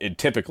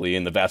typically,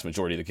 in the vast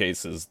majority of the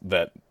cases,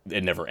 that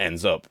it never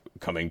ends up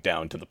coming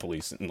down to the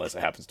police unless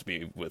it happens to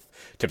be with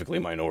typically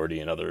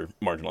minority and other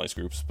marginalized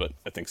groups. But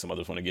I think some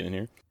others want to get in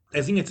here.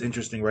 I think it's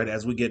interesting, right?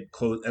 As we get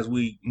close, as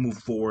we move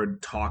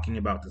forward talking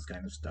about this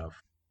kind of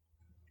stuff,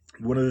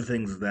 one of the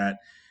things that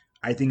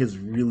I think is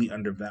really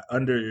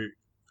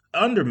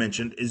under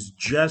mentioned is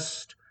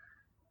just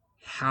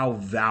how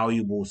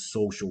valuable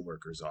social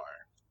workers are,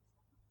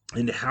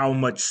 and how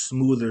much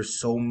smoother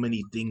so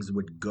many things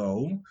would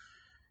go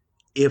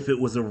if it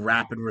was a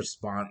rapid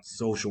response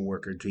social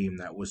worker team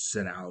that was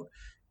sent out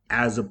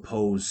as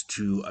opposed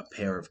to a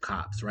pair of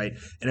cops, right?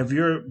 And if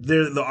you're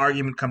there, the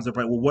argument comes up,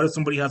 right? Well, what if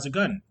somebody has a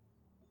gun?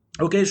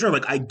 Okay, sure.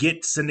 Like, I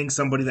get sending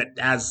somebody that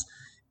has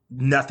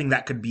nothing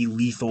that could be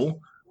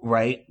lethal,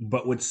 right?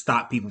 But would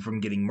stop people from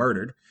getting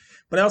murdered.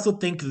 But I also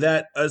think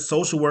that a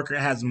social worker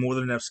has more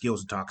than enough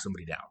skills to talk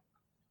somebody down.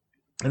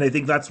 And I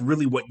think that's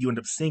really what you end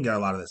up seeing in a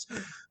lot of this.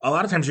 A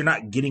lot of times you're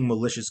not getting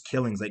malicious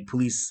killings. Like,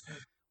 police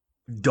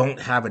don't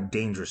have a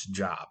dangerous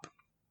job.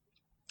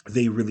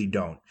 They really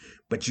don't.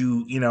 But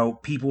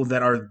people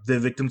that are the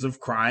victims of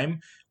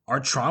crime are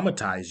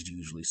traumatized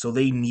usually. So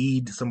they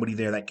need somebody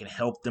there that can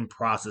help them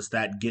process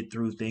that, get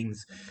through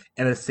things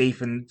in a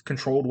safe and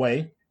controlled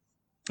way.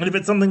 And if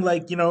it's something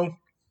like, I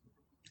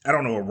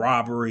don't know, a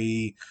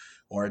robbery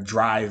or a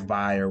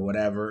drive-by or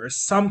whatever, or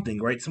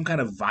something, right? Some kind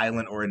of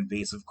violent or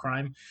invasive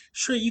crime.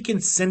 Sure, you can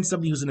send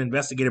somebody who's an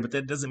investigator, but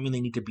that doesn't mean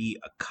they need to be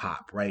a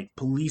cop, right?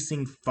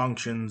 Policing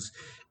functions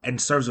and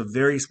serves a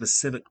very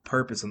specific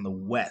purpose in the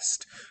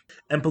West.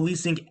 And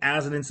policing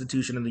as an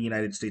institution in the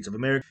United States of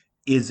America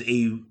is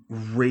a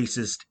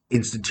racist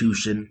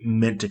institution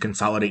meant to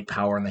consolidate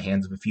power in the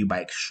hands of a few by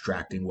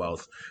extracting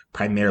wealth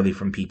primarily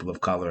from people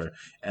of color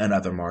and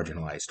other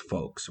marginalized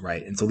folks,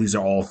 right? And so these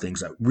are all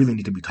things that really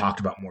need to be talked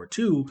about more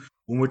too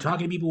when we're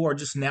talking to people who are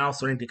just now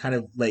starting to kind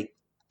of like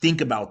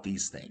think about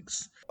these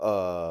things.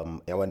 I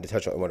wanted to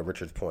touch on one of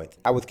Richard's points.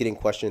 I was getting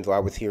questions, or I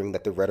was hearing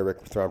that the rhetoric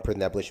around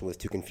prison abolition was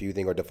too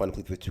confusing, or defund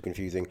police was too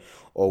confusing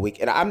all week.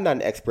 And I'm not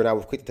an expert. I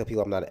was quick to tell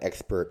people I'm not an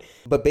expert.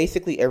 But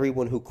basically,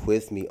 everyone who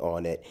quizzed me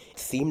on it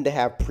seemed to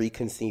have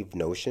preconceived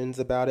notions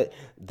about it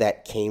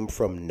that came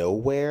from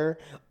nowhere,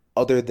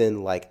 other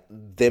than like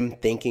them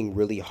thinking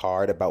really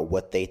hard about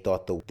what they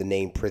thought the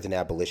name prison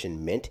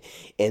abolition meant,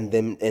 and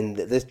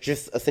this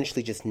just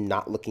essentially just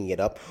not looking it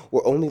up,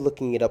 or only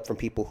looking it up from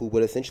people who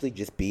would essentially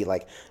just be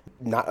like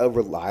not a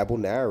reliable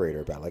narrator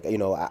about, like,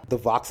 the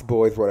Vox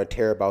boys were on a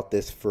tear about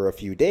this for a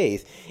few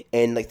days,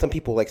 and like some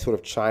people like sort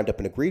of chimed up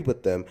and agreed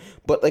with them,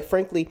 but like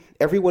frankly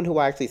everyone who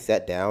I actually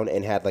sat down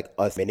and had like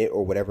a minute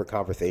or whatever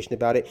conversation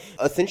about it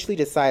essentially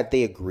decided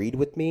they agreed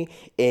with me.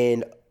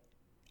 And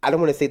I don't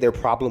want to say their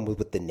problem was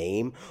with the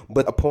name,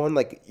 but upon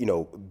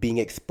being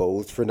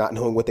exposed for not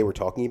knowing what they were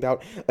talking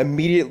about,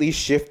 immediately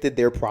shifted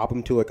their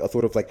problem to like a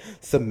sort of like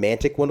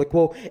semantic one. Like,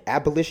 well,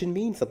 abolition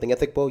means something.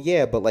 It's like, well,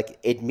 yeah, but like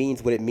it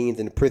means what it means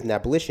in prison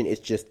abolition. It's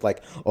just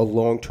like a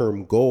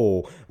long-term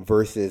goal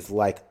versus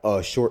like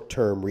a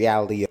short-term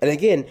reality. And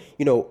again,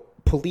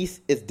 police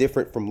is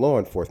different from law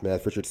enforcement,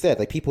 as Richard said.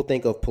 Like, people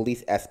think of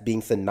police as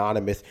being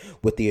synonymous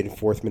with the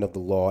enforcement of the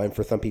law, and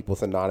for some people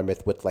synonymous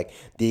with like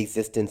the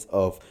existence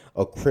of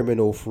a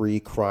criminal-free,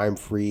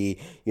 crime-free,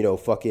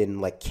 fucking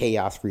like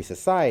chaos-free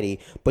society.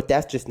 But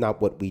that's just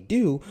not what we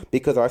do,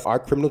 because our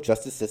criminal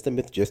justice system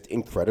is just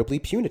incredibly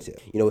punitive.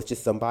 It's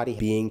just somebody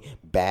being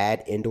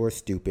bad and or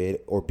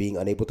stupid or being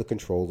unable to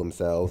control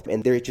themselves,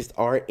 and there just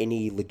aren't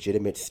any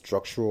legitimate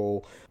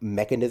structural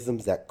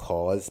mechanisms that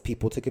cause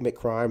people to commit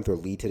crimes or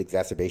lead to the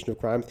exacerbation of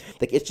crimes.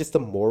 Like, it's just a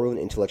moral and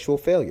intellectual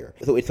failure.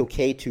 So it's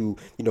okay to,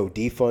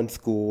 defund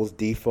schools,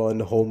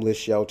 defund homeless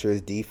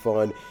shelters,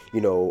 defund,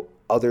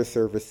 other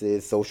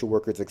services, social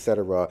workers,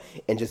 etc.,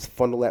 and just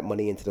funnel that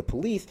money into the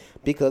police,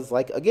 because,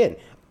 like, again,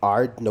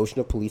 our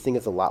notion of policing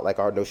is a lot like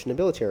our notion of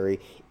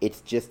military.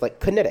 It's just like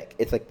kinetic.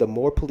 It's like the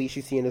more police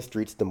you see in the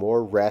streets, the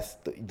more arrests,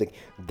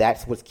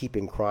 that's what's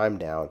keeping crime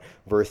down,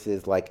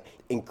 versus like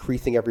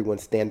increasing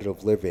everyone's standard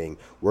of living,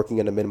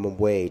 working on a minimum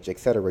wage,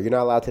 etc. You're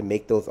not allowed to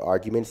make those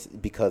arguments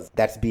because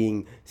that's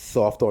being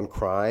soft on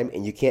crime,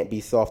 and you can't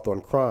be soft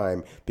on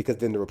crime because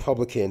then the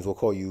Republicans will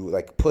call you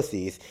like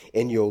pussies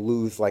and you'll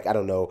lose, like, I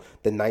don't know,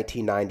 the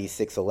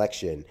 1996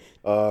 election.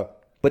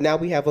 But now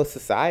we have a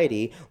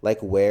society like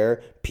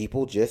where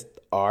people just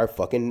are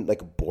fucking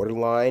like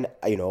borderline,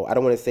 I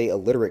don't want to say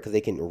illiterate because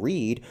they can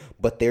read,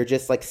 but they're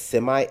just like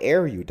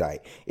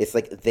semi-erudite. It's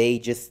like they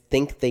just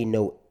think they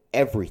know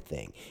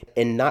everything,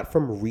 and not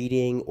from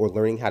reading or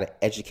learning how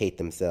to educate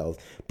themselves,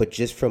 but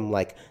just from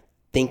like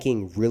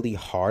thinking really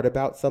hard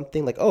about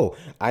something. Like, oh,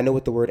 I know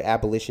what the word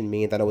abolition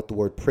means, I know what the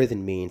word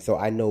prison means, so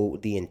I know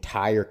the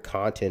entire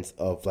contents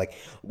of like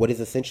what is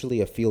essentially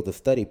a field of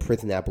study,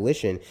 prison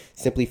abolition,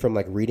 simply from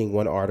like reading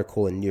one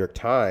article in New York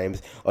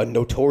Times, a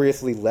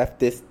notoriously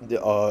leftist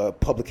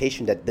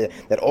publication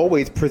that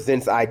always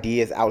presents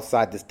ideas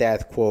outside the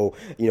status quo,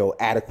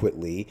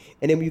 adequately.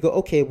 And then you go,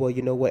 okay, well,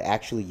 you know what,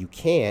 actually you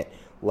can't.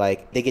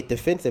 Like, they get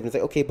defensive and it's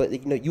like, okay,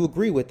 but you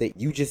agree with it.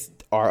 You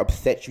just are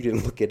upset you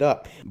didn't look it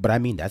up. But I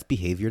mean, that's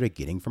behavior they're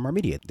getting from our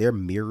media. They're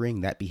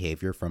mirroring that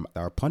behavior from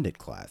our pundit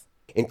class.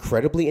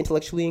 Incredibly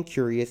intellectually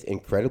incurious,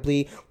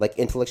 incredibly like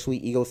intellectually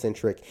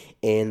egocentric,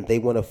 and they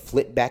want to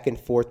flip back and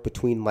forth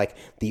between like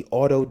the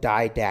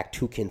autodidact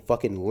who can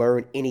fucking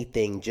learn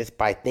anything just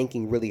by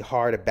thinking really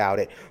hard about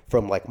it,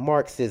 from like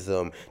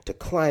Marxism to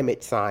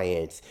climate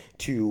science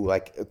to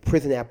like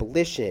prison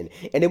abolition,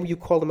 and then when you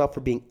call them out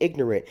for being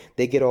ignorant,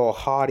 they get all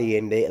haughty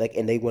and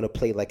they want to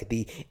play like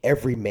the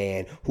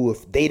everyman who,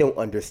 if they don't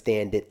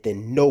understand it,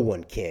 then no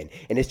one can.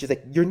 And it's just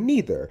like, you're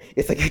neither.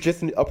 It's like you're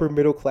just an upper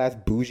middle class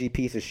bougie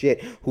piece of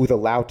shit who's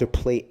allowed to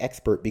play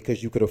expert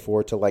because you could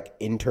afford to like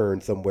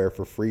intern somewhere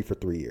for free for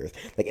 3 years.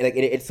 Like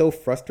it's so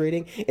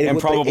frustrating. And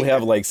probably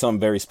have like some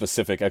very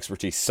specific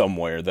expertise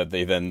somewhere that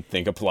they then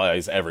think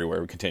applies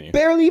everywhere. We continue.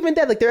 Barely even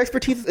that. Like, their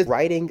expertise is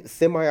writing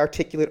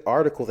semi-articulate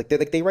articles. Like,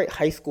 they write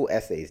high school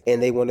essays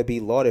and they want to be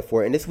lauded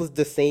for it. And this was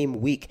the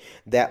same week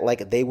that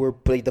like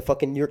the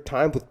fucking New York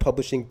Times was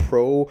publishing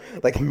pro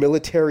like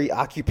military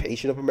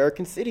occupation of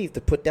American cities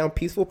to put down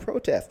peaceful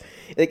protests.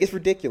 Like, it's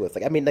ridiculous.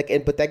 Like, I mean, like,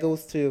 but that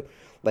goes to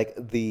like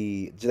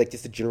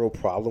just the general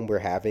problem we're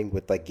having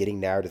with like getting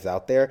narratives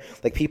out there.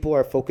 Like, people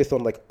are focused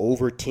on like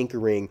over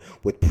tinkering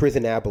with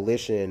prison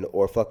abolition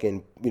or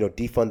fucking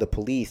defund the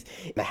police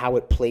and how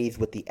it plays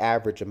with the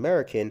average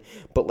American.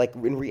 But like,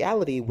 in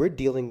reality, we're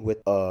dealing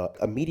with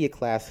a media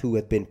class who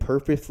have been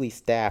purposely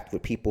staffed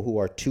with people who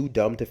are too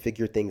dumb to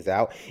figure things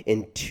out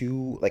and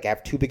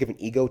have too big of an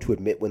ego to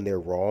admit when they're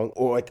wrong,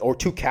 or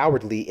too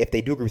cowardly if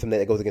they do agree with something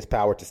that goes against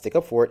power to stick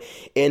up for it,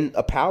 and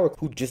a power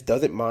who just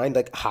doesn't mind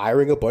like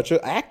hiring a bunch of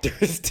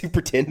actors to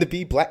pretend to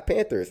be Black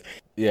Panthers.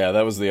 Yeah,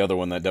 that was the other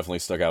one that definitely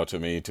stuck out to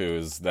me too,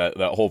 is that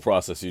whole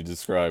process you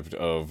described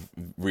of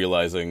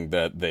realizing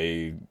that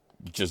they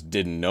just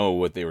didn't know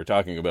what they were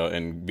talking about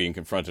and being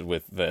confronted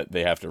with that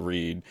they have to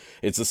read.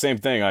 It's the same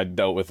thing I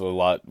dealt with a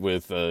lot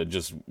with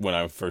just when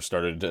I first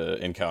started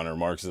to encounter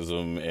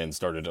Marxism and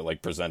started to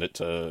like present it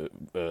to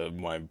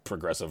my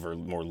progressive or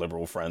more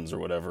liberal friends or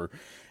whatever.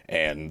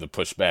 And the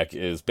pushback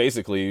is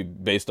basically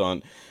based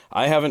on,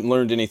 I haven't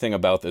learned anything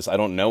about this. I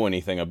don't know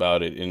anything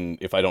about it. And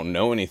if I don't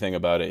know anything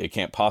about it, it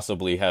can't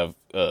possibly have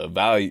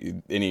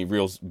value, any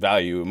real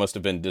value. It must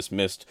have been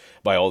dismissed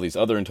by all these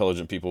other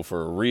intelligent people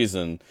for a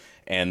reason.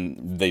 And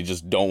they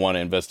just don't want to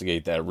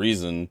investigate that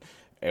reason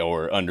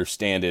or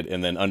understand it,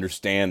 and then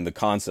understand the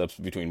concepts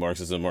between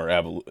Marxism or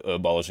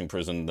abolishing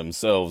prison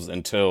themselves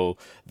until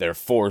they're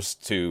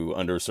forced to,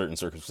 under certain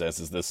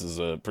circumstances. This is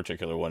a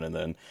particular one, and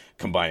then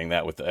combining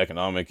that with the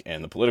economic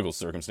and the political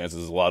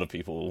circumstances, a lot of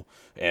people,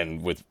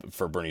 and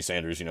for Bernie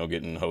Sanders,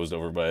 getting hosed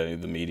over by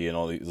the media and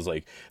all these,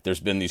 like, there's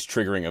been these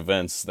triggering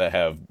events that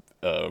have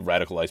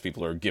radicalized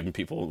people or given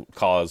people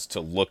cause to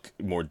look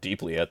more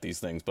deeply at these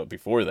things. But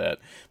before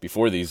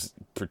these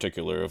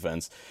particular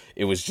events,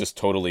 it was just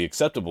totally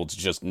acceptable to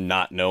just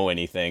not know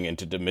anything and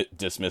to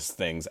dismiss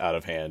things out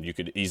of hand. You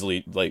could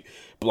easily, like,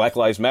 Black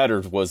Lives Matter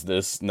was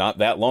this not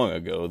that long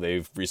ago.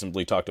 They've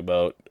recently talked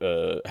about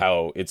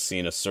how it's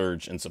seen a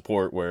surge in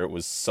support where it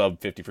was sub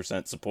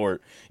 50%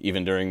 support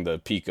even during the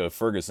peak of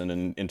Ferguson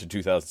into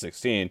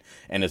 2016,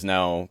 and is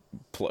now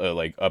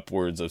like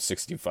upwards of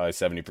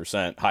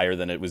 65-70%, higher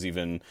than it was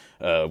even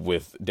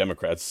with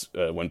Democrats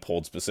when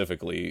polled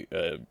specifically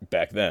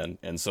back then.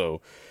 And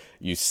so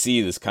you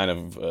see this kind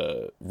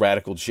of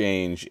radical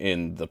change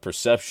in the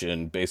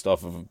perception based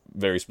off of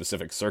very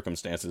specific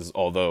circumstances,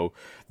 although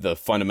the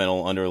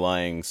fundamental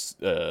underlying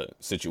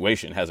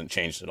situation hasn't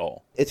changed at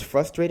all. It's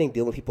frustrating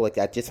dealing with people like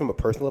that, just from a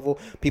personal level,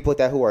 people like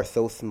that who are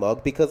so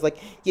smug, because, like,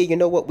 yeah, you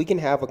know what, we can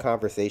have a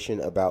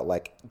conversation about,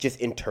 like, just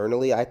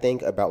internally, I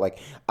think, about, like,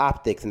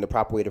 optics and the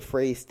proper way to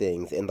phrase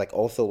things, and, like,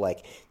 also,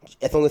 like,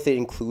 as long as it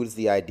includes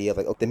the idea of,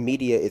 like, the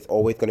media is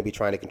always going to be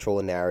trying to control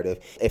a narrative.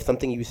 If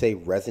something you say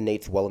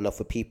resonates well enough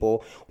with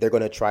people, they're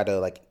going to try to,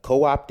 like,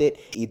 co-opt it,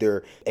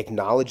 either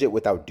acknowledge it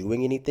without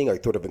doing anything,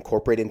 or sort of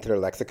incorporate it into their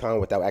lexicon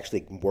without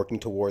actually working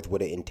towards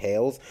what it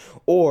entails,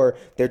 or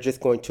they're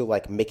just going to,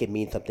 like, make it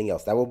mean something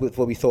else. That was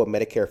what we saw at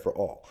Medicare for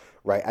All.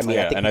 Right. I mean,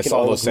 yeah, I think and I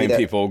saw those same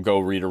people go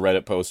read a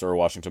Reddit post or a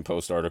Washington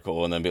Post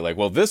article and then be like,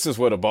 "Well, this is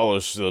what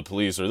abolish the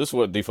police, or this is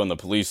what defund the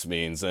police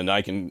means, and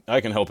I can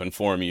help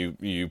inform you,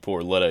 you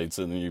poor Luddites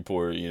and you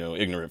poor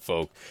ignorant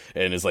folk."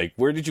 And it's like,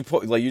 where did you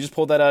pull? Like, you just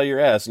pulled that out of your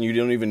ass, and you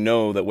don't even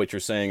know that what you're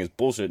saying is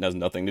bullshit and has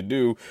nothing to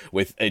do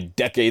with a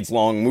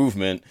decades-long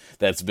movement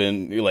that's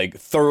been, like,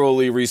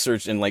 thoroughly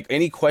researched. And, like,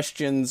 any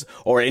questions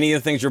or any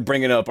of the things you're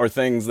bringing up are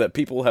things that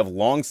people have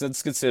long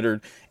since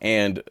considered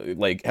and,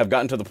 like, have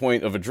gotten to the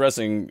point of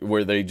addressing,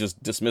 where they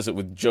just dismiss it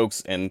with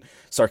jokes and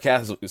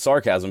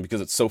sarcasm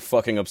because it's so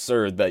fucking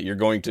absurd that you're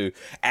going to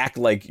act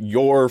like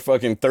your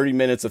fucking 30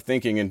 minutes of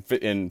thinking and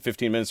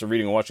 15 minutes of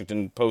reading a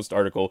Washington Post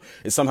article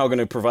is somehow going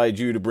to provide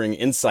you to bring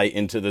insight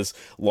into this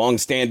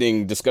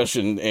long-standing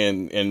discussion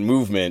and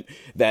movement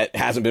that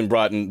hasn't been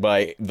brought in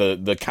by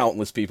the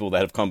countless people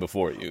that have come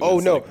before you. Oh,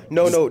 no,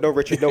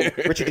 Richard. No,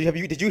 Richard,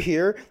 did you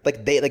hear?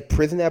 Like,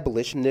 prison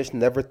abolitionists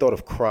never thought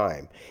of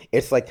crime.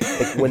 It's like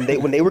when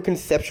they were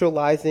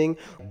conceptualizing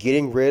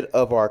getting rid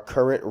of our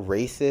current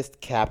racist,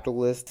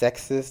 capitalist,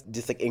 sexist,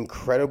 just, like,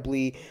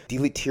 incredibly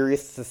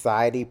deleterious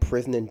society,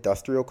 prison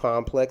industrial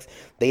complex,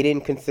 they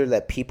didn't consider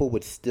that people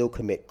would still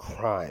commit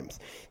crimes.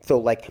 So,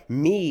 like,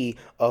 me,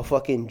 a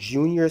fucking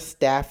junior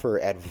staffer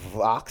at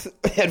Vox,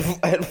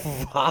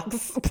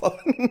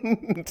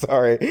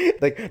 sorry,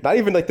 like, not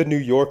even, like, the New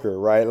Yorker,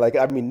 right? Like,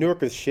 I mean, New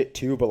Yorker's shit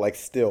too, but, like,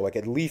 still, like,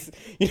 at least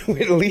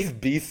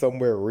be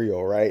somewhere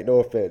real, right? No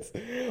offense.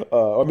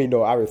 I mean,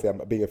 no, obviously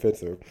I'm being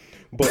offensive.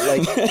 But,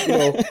 like,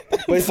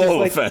 but it's full just,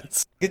 like,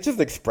 offense. It's just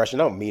an expression.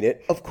 I don't mean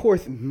it. Of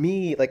course,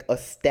 me, like a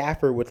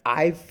staffer,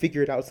 I've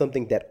figured out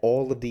something that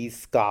all of these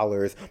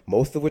scholars,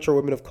 most of which are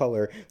women of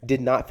color, did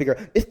not figure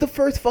out. It's the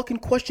first fucking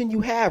question you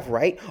have,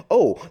 right?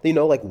 Oh,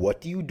 like, what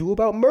do you do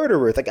about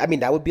murderers? Like, I mean,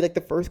 that would be, like, the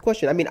first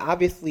question. I mean,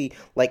 obviously,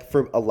 like,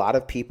 for a lot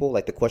of people,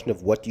 like, the question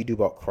of what do you do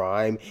about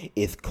crime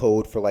is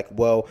code for, like,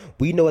 well,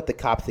 we know that the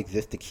cops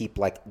exist to keep,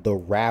 like, the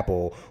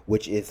rabble,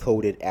 which is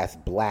coded as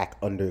black,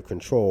 under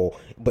control,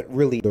 but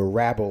really the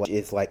rabble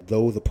is, like,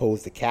 those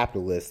opposed to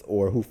capitalists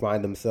or who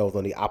find themselves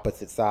on the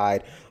opposite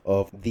side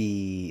of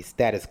the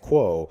status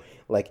quo.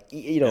 Like,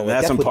 and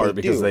that's in part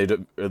because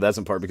that's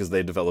in part because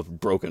they develop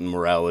broken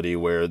morality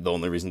where the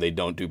only reason they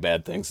don't do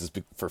bad things is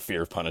for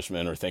fear of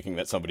punishment or thinking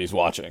that somebody's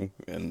watching.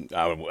 And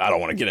I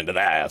don't want to get into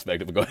that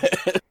aspect of it. Go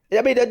ahead.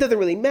 I mean, that doesn't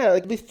really matter.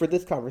 Like, at least for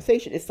this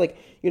conversation, it's like,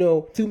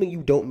 assuming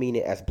you don't mean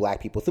it as black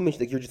people, assuming,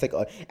 like, you're just, like,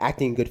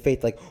 acting in good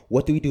faith, like,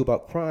 what do we do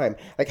about crime?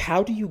 Like,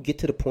 how do you get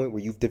to the point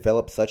where you've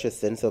developed such a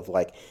sense of,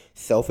 like,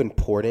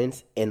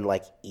 self-importance and,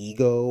 like,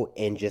 ego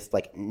and just,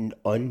 like,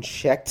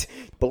 unchecked,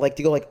 but, like,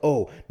 to go, like,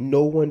 oh,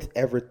 no one's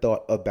ever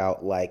thought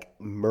about, like,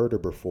 murder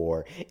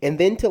before, and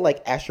then to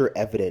like as your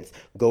evidence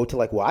go to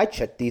like, well, I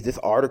checked this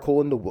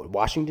article in the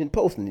Washington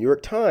Post and the New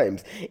York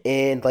Times,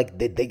 and like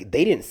they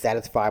didn't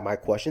satisfy my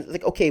questions. It's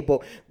like, okay,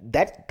 well,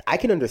 that I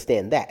can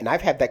understand that, and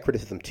I've had that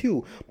criticism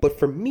too. But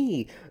for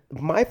me,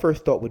 my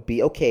first thought would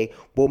be, okay,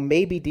 well,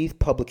 maybe these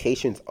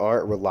publications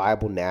aren't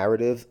reliable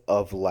narratives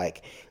of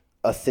like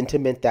a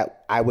sentiment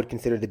that I would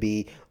consider to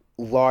be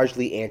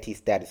largely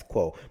anti-status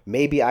quo.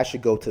 Maybe I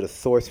should go to the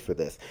source for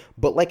this.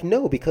 But like,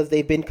 no, because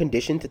they've been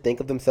conditioned to think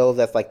of themselves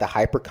as like the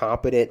hyper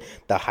competent,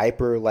 the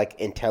hyper like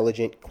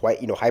intelligent,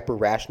 quite, hyper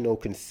rational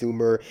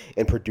consumer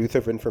and producer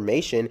of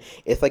information.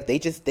 It's like they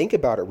just think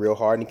about it real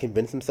hard and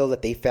convince themselves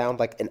that they found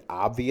like an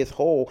obvious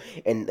hole,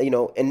 and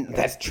and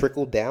that's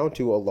trickled down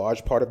to a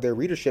large part of their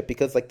readership,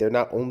 because like they're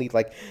not only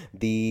like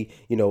the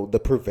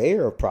the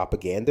purveyor of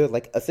propaganda,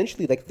 like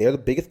essentially like they're the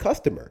biggest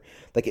customer.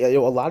 Like a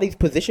lot of these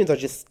positions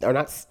are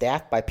not staffed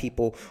by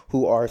people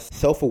who are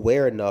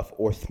self-aware enough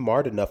or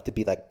smart enough to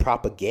be like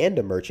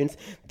propaganda merchants.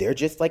 They're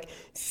just like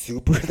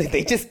super.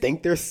 They just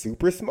think they're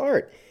super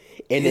smart,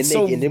 and it's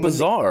then so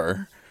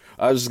bizarre.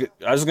 I was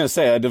gonna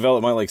say I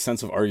developed my like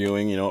sense of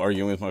arguing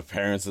with my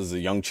parents as a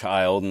young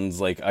child, and it's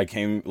like I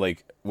came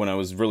like when I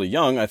was really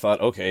young, I thought,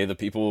 okay, the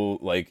people,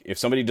 like, if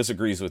somebody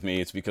disagrees with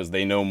me, it's because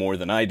they know more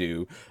than I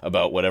do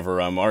about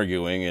whatever I'm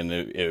arguing,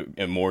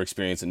 and more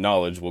experience and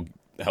knowledge will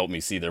help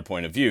me see their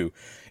point of view.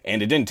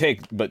 And it didn't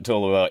take but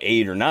till about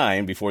 8 or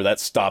 9 before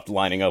that stopped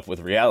lining up with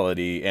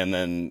reality, and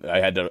then I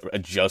had to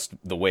adjust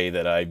the way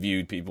that I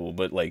viewed people.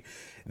 But like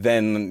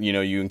then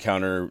you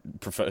encounter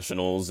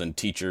professionals and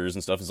teachers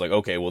and stuff. It's like,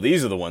 okay, well,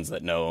 these are the ones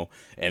that know,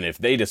 and if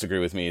they disagree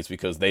with me, it's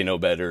because they know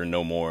better and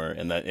know more.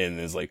 And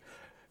it's like,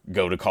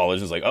 go to college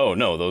and it's like, oh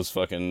no, those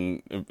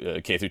fucking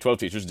K through 12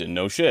 teachers didn't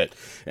know shit.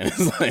 And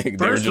it's like,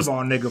 first of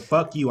all, nigga,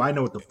 fuck you. I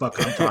know what the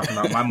fuck I'm talking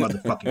about. My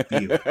motherfucking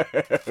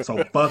field.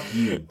 So fuck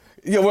you.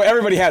 Yeah, well,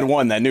 everybody had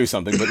one that knew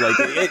something, but like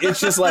it's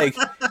just like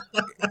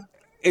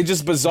it's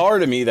just bizarre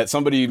to me that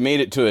somebody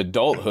made it to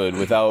adulthood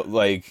without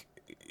like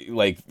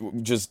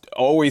just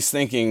always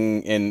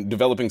thinking and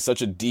developing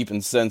such a deep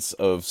sense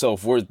of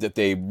self-worth that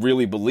they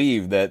really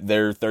believe that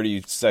their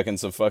 30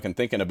 seconds of fucking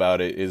thinking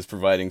about it is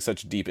providing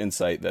such deep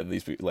insight that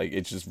these people, like,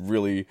 it's just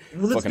really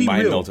fucking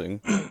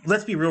mind-melting.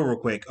 Let's be real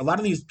quick. A lot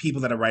of these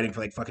people that are writing for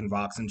like fucking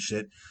Vox and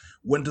shit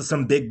went to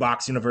some big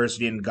box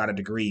university and got a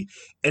degree.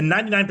 And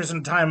 99% of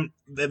the time,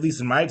 at least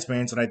in my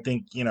experience, and I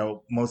think,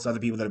 most other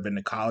people that have been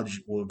to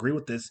college will agree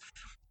with this,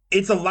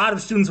 it's a lot of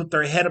students with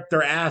their head up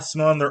their ass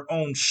smelling their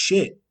own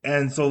shit.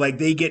 And so like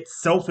they get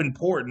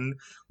self-important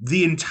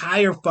the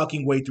entire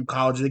fucking way through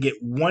college. They get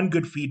one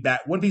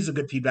piece of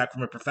good feedback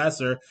from a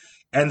professor,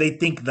 and they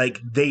think like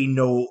they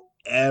know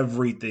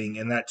everything.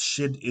 And that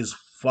shit is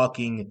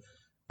fucking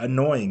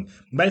annoying.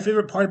 My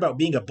favorite part about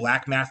being a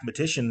black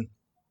mathematician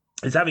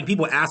is having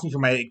people ask me for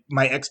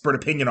my expert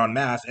opinion on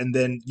math, and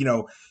then,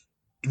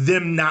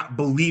 them not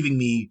believing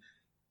me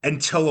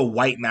until a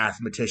white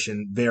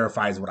mathematician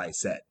verifies what I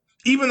said.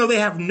 Even though they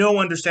have no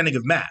understanding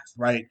of math,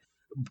 right?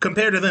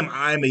 Compared to them,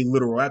 I'm a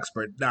literal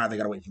expert. Nah, they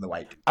gotta wait for the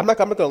white. I'm not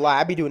gonna lie.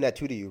 I be doing that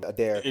too to you,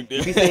 Adair. You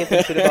be saying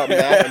some shit about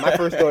math, and my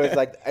first thought is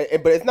like,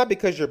 but it's not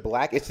because you're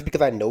black. It's just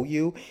because I know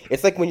you.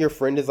 It's like when your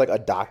friend is like a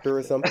doctor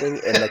or something,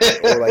 and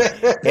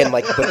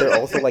but they're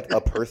also like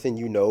a person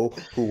who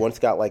once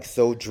got like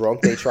so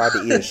drunk they tried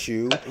to eat a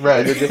shoe.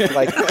 Right. And you're just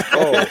like,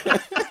 oh.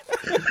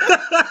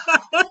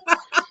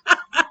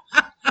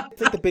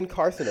 It's like the Ben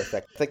Carson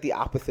effect. It's like the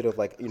opposite of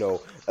like,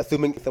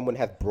 assuming someone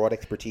has broad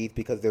expertise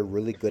because they're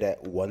really good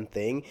at one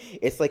thing.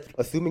 It's like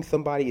assuming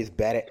somebody is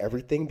bad at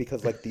everything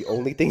because like the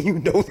only thing you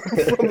know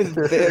them from is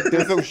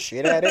they're so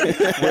shit at it.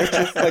 Where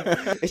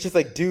it's just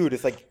like, dude,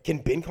 it's like, can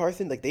Ben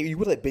Carson, like you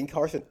would let Ben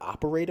Carson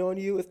operate on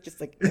you? It's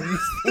just like, have you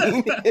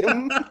seen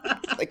him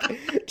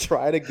like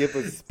try to give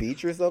a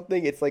speech or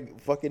something? It's like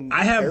fucking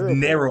I have terrible.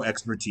 Narrow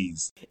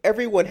expertise.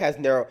 Everyone has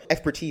narrow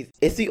expertise.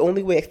 It's the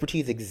only way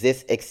expertise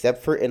exists,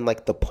 except for in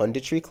like the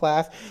punditry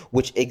class,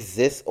 which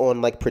exists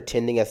on like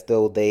pretending as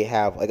though they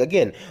have like,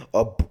 again,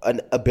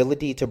 an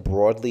ability to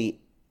broadly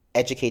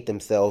educate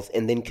themselves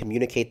and then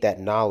communicate that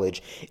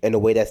knowledge in a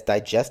way that's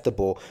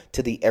digestible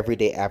to the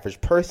everyday average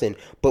person.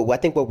 But I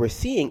think what we're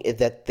seeing is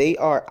that they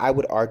are, I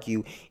would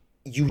argue,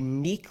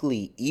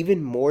 uniquely,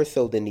 even more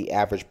so than the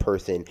average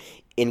person,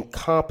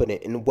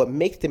 incompetent. And what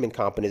makes them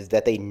incompetent is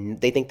that they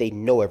think they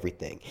know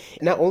everything.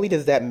 Not only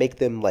does that make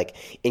them like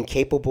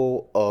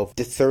incapable of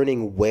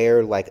discerning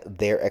where like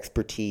their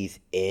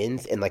expertise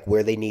ends and like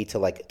where they need to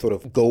like sort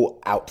of go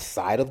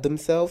outside of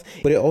themselves,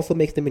 but it also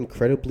makes them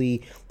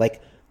incredibly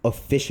like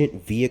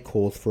efficient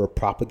vehicles for a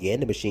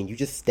propaganda machine. You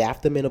just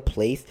staff them in a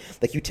place,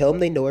 like you tell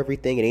them they know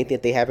everything and anything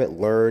that they haven't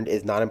learned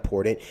is not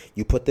important.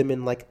 You put them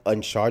in like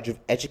in charge of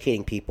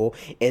educating people,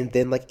 and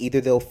then like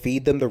either they'll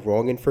feed them the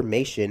wrong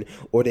information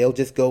or they'll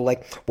just go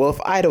like, well,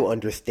 if I don't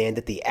understand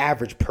it, the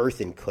average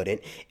person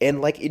couldn't. And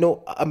like,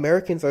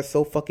 Americans are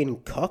so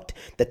fucking cucked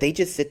that they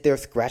just sit there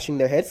scratching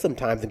their heads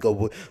sometimes and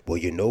go, well,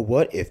 you know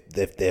what,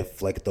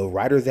 if like the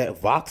writers at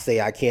Vox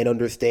say I can't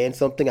understand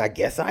something, I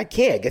guess I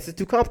can't. I guess it's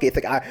too complicated.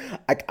 It's like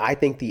I I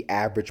think the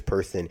average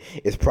person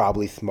is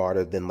probably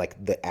smarter than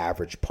like the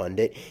average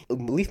pundit,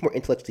 at least more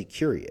intellectually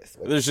curious.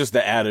 There's just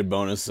the added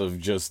bonus of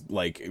just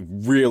like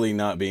really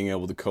not being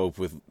able to cope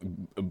with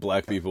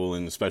black people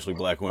and especially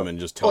black women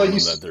just telling them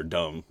that they're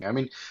dumb. I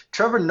mean,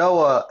 Trevor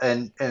Noah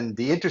and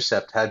The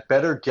Intercept had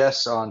better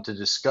guests on to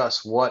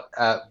discuss what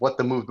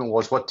the movement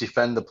was, what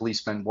defend the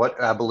policemen, what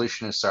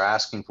abolitionists are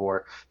asking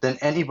for, than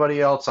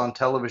anybody else on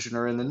television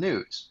or in the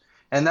news.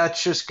 And that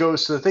just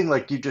goes to the thing,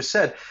 like you just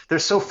said, they're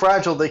so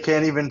fragile they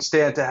can't even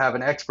stand to have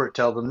an expert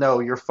tell them, no,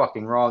 you're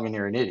fucking wrong and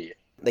you're an idiot.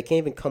 They can't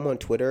even come on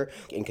Twitter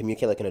and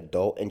communicate like an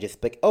adult and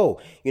just be like, oh,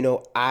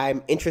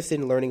 I'm interested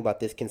in learning about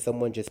this. Can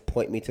someone just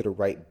point me to the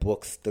right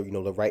books, the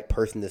right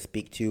person to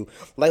speak to?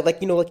 Like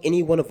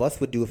any one of us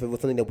would do if it was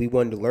something that we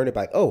wanted to learn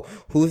about. Oh,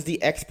 who's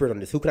the expert on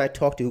this? Who can I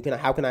talk to?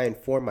 How can I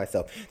inform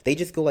myself? They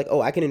just go like,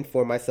 oh, I can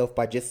inform myself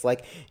by just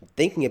like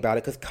thinking about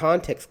it because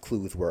context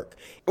clues work.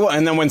 Well,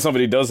 and then when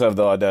somebody does have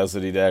the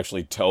audacity to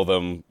actually tell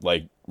them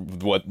like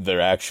what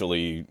they're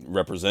actually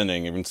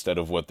representing instead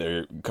of what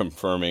they're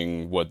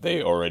confirming what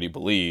they already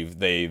believe,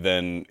 they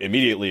then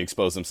immediately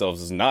expose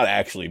themselves as not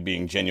actually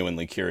being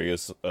genuinely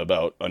curious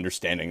about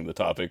understanding the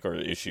topic or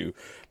the issue,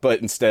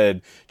 but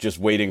instead just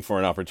waiting for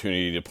an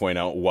opportunity to point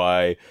out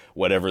why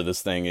whatever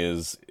this thing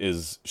is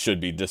should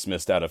be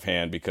dismissed out of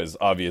hand, because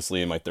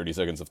obviously in my 30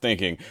 seconds of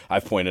thinking,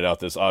 I've pointed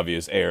out this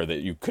obvious error that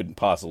you couldn't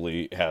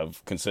possibly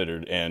have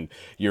considered, and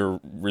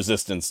your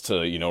resistance to,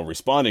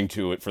 responding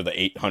to it for the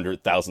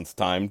 800,000th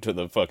time to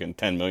the fucking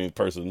 10 millionth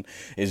person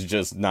is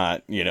just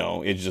not,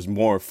 it's just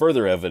more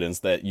further evidence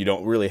that you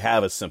don't really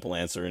have a simple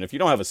answer. And if you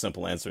don't have a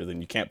simple answer,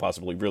 then you can't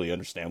possibly really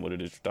understand what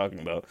it is you're talking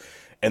about.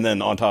 And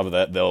then on top of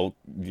that, they'll,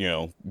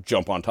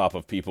 jump on top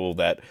of people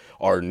that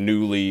are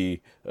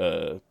newly,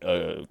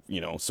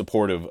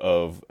 supportive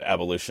of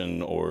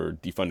abolition or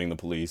defunding the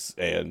police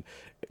and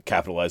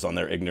capitalize on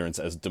their ignorance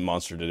as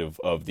demonstrative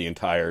of the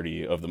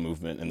entirety of the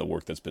movement and the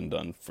work that's been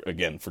done,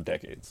 for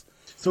decades.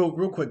 So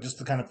real quick, just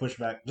to kind of push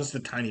back just a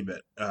tiny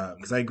bit,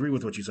 because I agree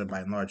with what you said by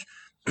and large.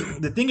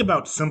 The thing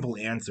about simple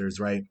answers,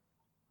 right,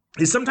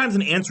 is sometimes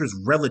an answer is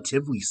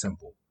relatively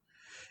simple.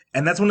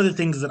 And that's one of the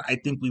things that I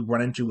think we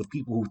run into with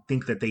people who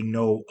think that they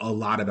know a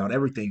lot about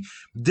everything.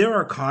 There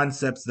are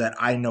concepts that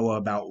I know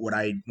about when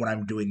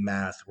I'm doing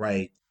math,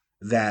 right,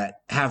 that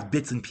have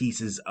bits and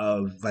pieces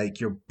of like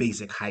your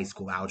basic high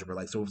school algebra.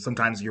 Like, so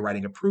sometimes you're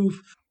writing a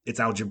proof,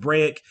 it's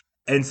algebraic.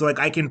 And so like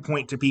I can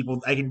point to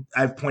people,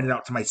 I've pointed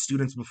out to my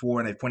students before,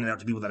 and I've pointed out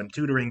to people that I'm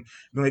tutoring,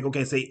 being like,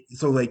 okay,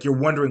 so like you're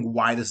wondering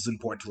why this is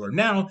important to learn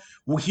now.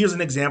 Well, here's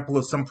an example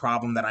of some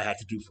problem that I had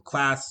to do for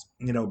class,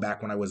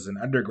 back when I was an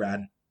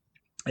undergrad.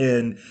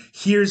 And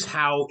here's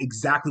how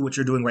exactly what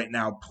you're doing right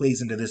now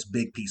plays into this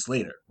big piece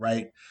later,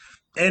 right?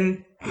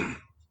 And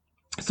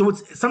so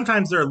it's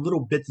sometimes there are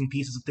little bits and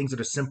pieces of things that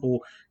are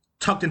simple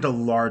tucked into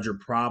larger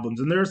problems.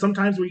 And there are some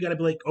times where you got to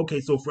be like, okay,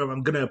 so if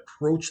I'm going to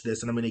approach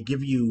this and I'm going to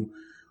give you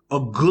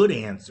a good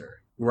answer,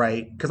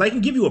 right? Because I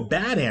can give you a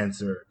bad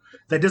answer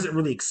that doesn't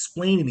really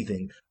explain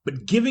anything,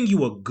 but giving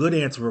you a good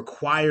answer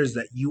requires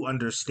that you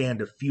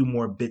understand a few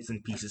more bits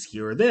and pieces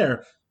here or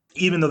there.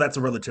 Even though that's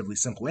a relatively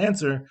simple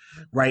answer,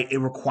 right? It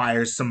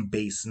requires some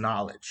base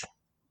knowledge.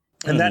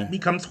 And that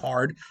becomes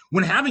hard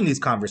when having these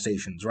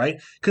conversations,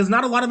 right? Because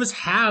not a lot of us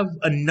have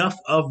enough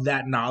of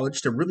that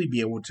knowledge to really be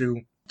able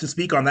to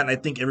speak on that. And I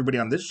think everybody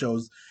on this show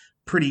is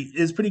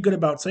pretty good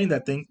about saying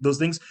those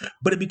things.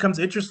 But it becomes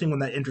interesting when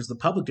that enters the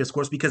public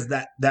discourse, because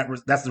that's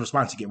the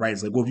response you get, right?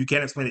 It's like, well, if you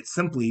can't explain it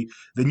simply,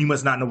 then you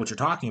must not know what you're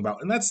talking about.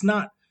 And that's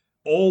not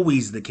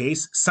always the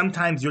case.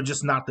 Sometimes you're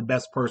just not the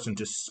best person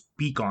to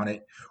speak on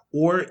it,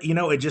 or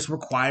it just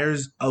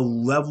requires a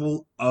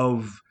level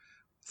of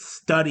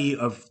study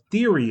of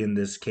theory in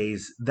this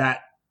case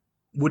that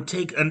would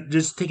take an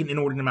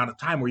inordinate amount of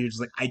time, where you're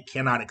just like, I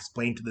cannot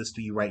explain this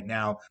to you right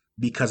now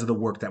because of the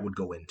work that would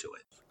go into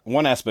it.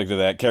 One aspect of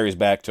that carries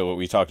back to what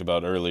we talked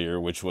about earlier,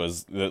 which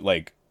was that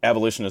like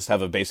abolitionists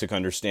have a basic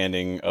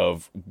understanding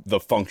of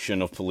the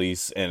function of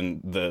police and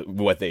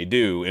what they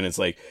do. And it's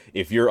like,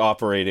 if you're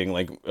operating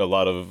like a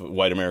lot of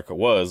white America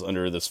was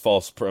under this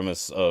false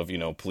premise of,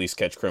 police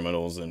catch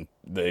criminals and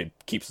they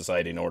keep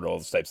society in order, all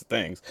those types of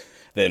things,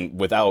 then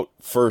without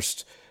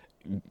first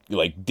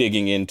like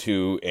digging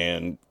into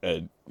and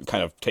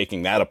kind of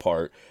taking that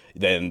apart,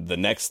 then the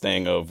next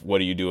thing of what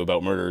do you do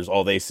about murders,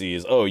 all they see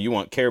is, oh, you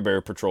want Care Bear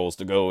patrols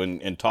to go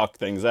and talk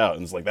things out.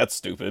 And it's like, that's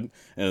stupid.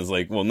 And it's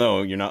like, well,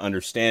 no, you're not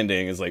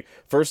understanding. It's like,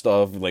 first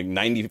off, like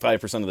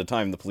 95% of the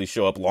time, the police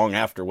show up long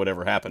after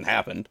whatever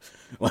happened.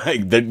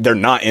 Like, they're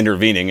not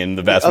intervening in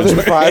the vast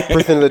majority.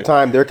 5% of the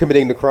time, they're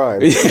committing the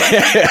crime.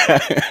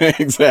 Yeah,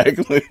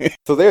 exactly.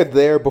 So they're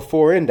there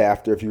before and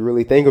after, if you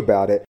really think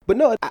about it. But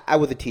no, I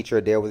was a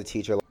teacher. Dale was a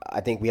teacher. I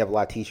think we have a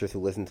lot of teachers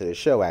who listen to the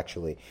show,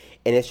 actually.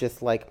 And it's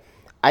just like,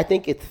 I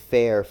think it's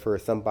fair for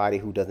somebody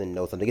who doesn't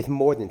know something. It's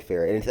more than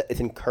fair, and it's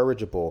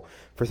encourageable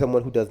for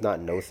someone who does not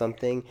know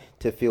something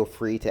to feel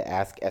free to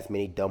ask as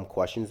many dumb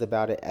questions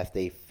about it as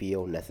they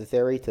feel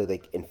necessary to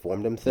like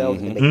inform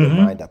themselves and make their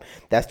mind up.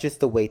 That's just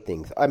the way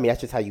things. I mean,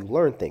 that's just how you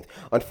learn things.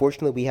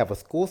 Unfortunately, we have a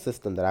school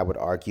system that I would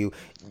argue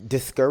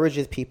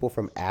discourages people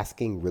from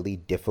asking really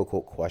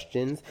difficult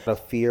questions out of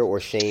fear or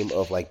shame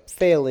of like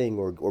failing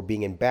or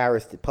being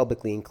embarrassed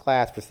publicly in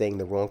class for saying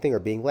the wrong thing or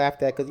being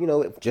laughed at.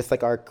 Because just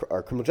like our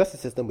criminal justice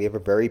system, we have a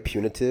very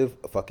punitive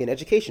fucking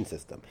education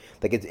system.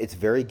 Like it's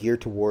very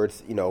geared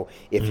towards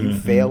if you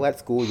fail at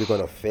school, you're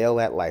gonna fail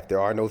at life. There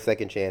are no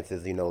second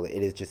chances.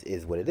 It is just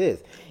is what it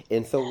is.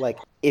 And so like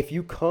if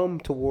you come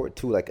to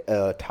like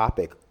a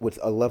topic with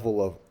a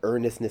level of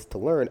earnestness to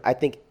learn, I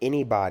think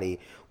anybody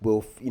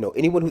will,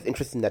 anyone who's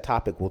interested in that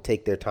topic will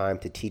take their time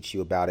to teach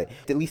you about it.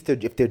 At least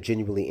if they're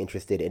genuinely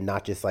interested and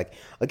not just like,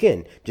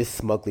 again, just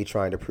smugly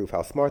trying to prove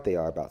how smart they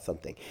are about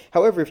something.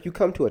 However, if you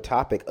come to a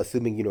topic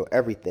assuming you know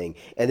everything,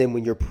 and then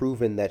when you're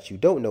proven that you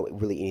don't know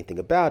really anything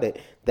about it,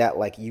 that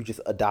like you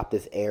just adopt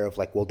this air of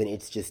like, well, then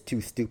it's just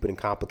too stupid and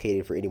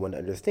complicated for anyone to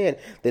understand,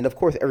 then of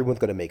course everyone's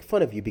going to make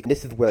fun of you. Because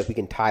this is where like we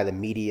can tie the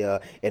media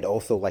and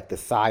also like the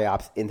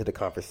psyops into the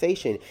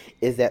conversation,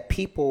 is that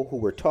people who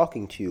we're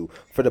talking to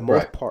for the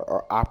most part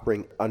are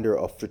operating under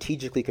a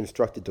strategically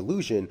constructed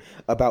delusion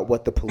about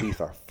what the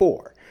police are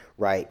for,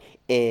 right?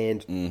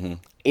 And and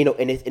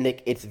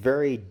it's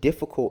very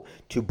difficult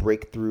to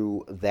break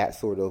through that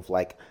sort of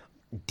like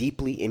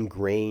deeply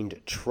ingrained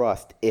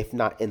trust, if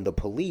not in the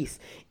police,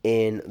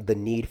 in the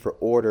need for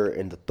order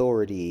and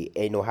authority,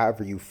 and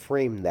however you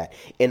frame that.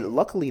 And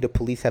luckily the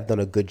police have done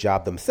a good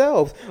job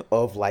themselves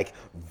of like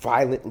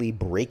violently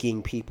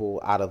breaking people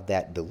out of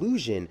that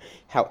delusion.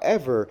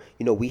 However,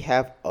 we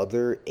have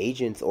other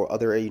agents or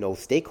other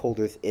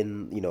stakeholders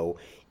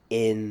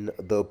in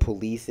the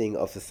policing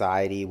of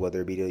society,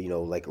 whether it be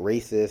like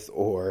racists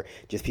or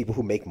just people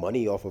who make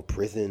money off of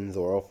prisons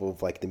or off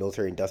of like the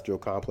military industrial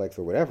complex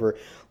or whatever,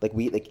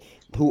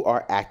 who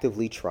are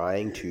actively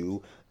trying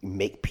to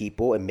make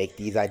people and make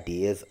these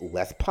ideas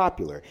less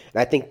popular.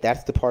 And I think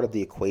that's the part of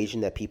the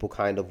equation that people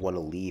kind of want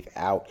to leave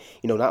out.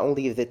 Not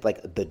only is it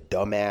like the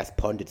dumbass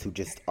pundits who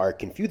just are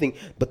confusing,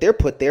 but they're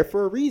put there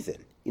for a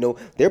reason.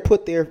 They're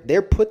put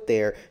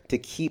there to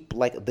keep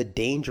like the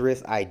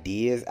dangerous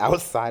ideas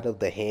outside of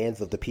the hands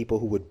of the people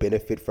who would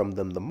benefit from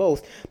them the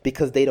most,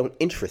 because they don't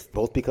interest,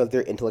 both because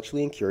they're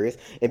intellectually incurious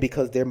and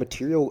because their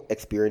material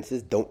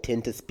experiences don't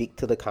tend to speak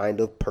to the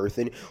kind of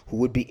person who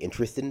would be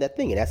interested in that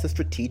thing. And that's a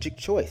strategic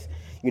choice.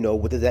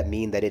 What does that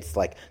mean? That it's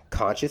like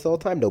conscious all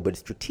the time? No, but it's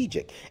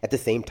strategic. At the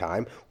same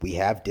time, we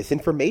have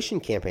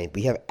disinformation campaigns.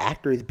 We have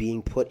actors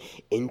being put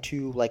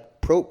into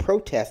like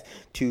protests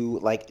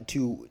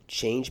to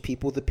change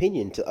people's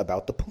opinion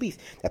about the police.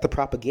 That's a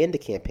propaganda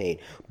campaign.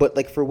 But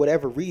like for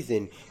whatever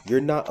reason,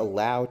 you're not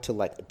allowed to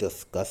like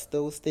discuss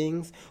those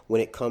things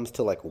when it comes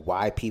to like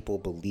why people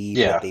believe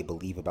what they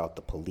believe about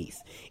the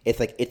police. It's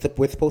like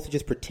we're supposed to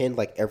just pretend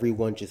like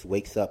everyone just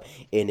wakes up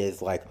and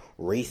is like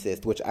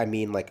racist, which I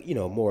mean like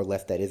more or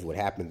less that is what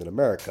happens in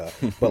America.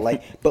 But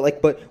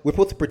we're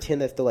supposed to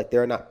pretend that still like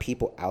there are not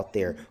people out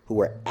there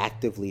who are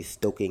actively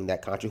stoking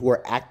that conscience, who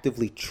are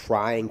actively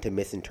trying to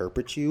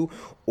misinterpret you,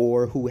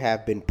 or who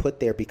have been put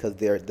there because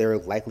they're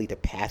likely to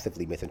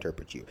passively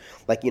misinterpret you.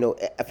 Like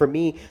for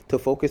me to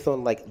focus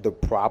on like the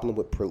problem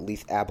with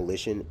police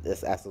abolition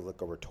as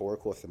like a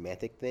rhetorical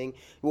semantic thing.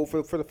 Well,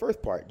 for the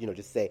first part,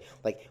 just say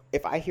like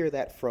if I hear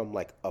that from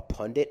like a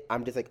pundit,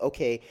 I'm just like,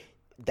 okay,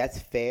 that's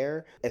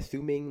fair,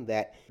 assuming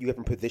that you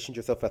haven't positioned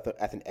yourself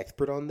as an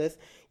expert on this.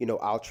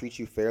 I'll treat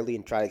you fairly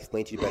and try to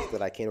explain to you best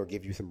that I can, or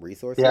give you some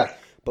resources. Yeah.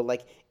 But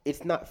like,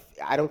 it's not.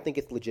 I don't think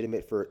it's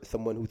legitimate for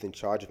someone who's in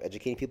charge of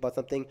educating people about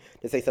something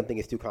to say something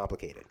is too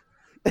complicated.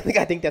 I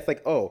think that's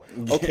like, oh,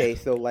 okay,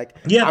 so like,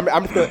 yeah, I'm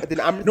just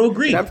gonna,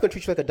 agree. I'm just gonna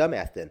treat you like a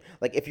dumbass then.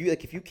 Like if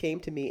you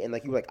came to me and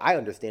like you were like, I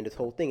understand this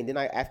whole thing, and then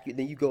I ask you,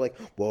 then you go like,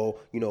 well,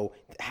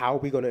 how are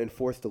we gonna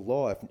enforce the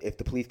law if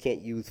the police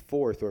can't use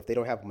force, or if they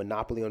don't have a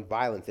monopoly on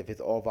violence, if it's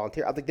all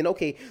volunteer? I was like, then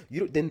okay,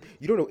 you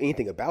don't know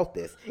anything about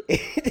this,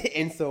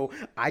 and so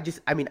I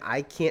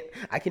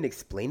can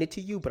explain it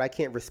to you, but I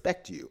can't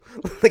respect you.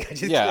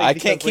 I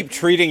can't keep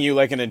treating you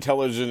like an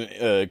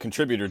intelligent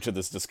contributor to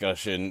this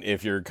discussion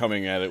if you're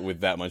coming at it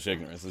with that much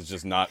ignorance. It's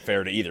just not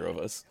fair to either of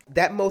us.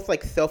 That most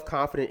like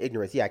self-confident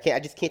ignorance. Yeah, I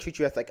just can't treat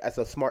you as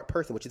a smart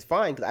person, which is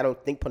fine because I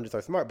don't think pundits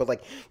are smart. But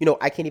like,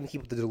 I can't even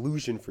keep the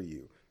delusion for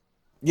you.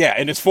 Yeah,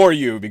 and it's for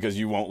you because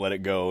you won't let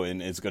it go,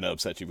 and it's going to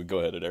upset you. But go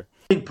ahead, Adair.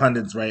 I think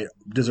pundits, right,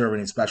 deserve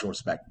any special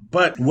respect.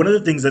 But one of the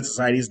things that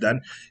society has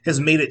done has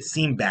made it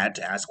seem bad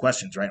to ask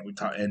questions, right?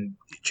 And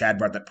Chad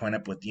brought that point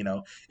up with,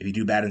 if you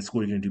do bad in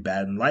school, you're going to do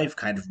bad in life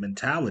kind of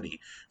mentality.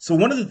 So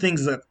one of the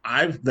things that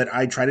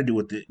I try to do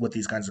with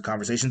these kinds of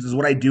conversations is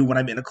what I do when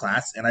I'm in a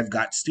class and I've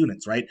got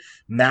students, right?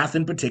 Math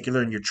in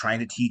particular, and you're trying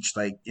to teach,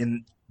 like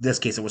in this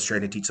case, I was trying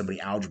to teach somebody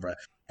algebra.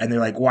 And they're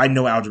like, well, I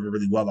know algebra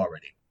really well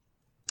already.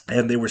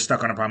 And they were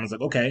stuck on a problem. It's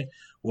like, okay,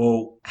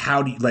 well,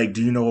 how do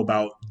you know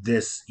about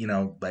this?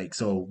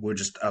 So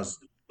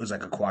was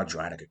like a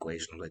quadratic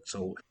equation. I'm like,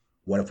 so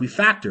what if we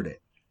factored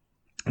it?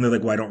 And they're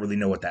like, well, I don't really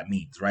know what that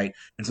means, right?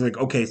 And so like,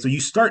 okay, so you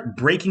start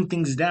breaking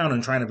things down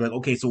and trying to be like,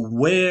 okay, so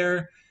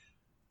where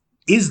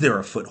is there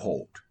a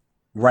foothold,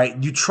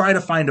 right? You try to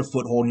find a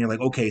foothold and you're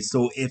like, okay,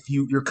 so if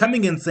you're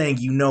coming in saying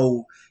you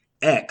know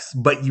X,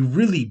 but you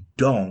really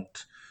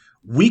don't,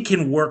 we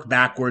can work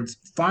backwards,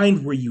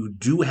 find where you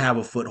do have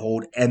a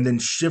foothold, and then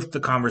shift the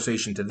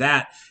conversation to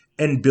that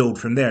and build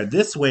from there.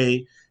 This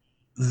way,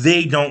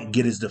 they don't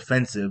get as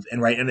defensive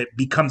and it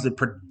becomes a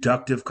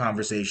productive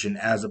conversation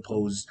as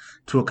opposed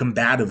to a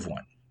combative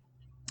one.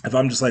 If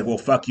I'm just like, well,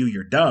 fuck you,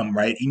 you're dumb,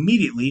 right?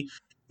 Immediately,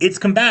 it's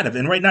combative.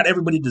 And not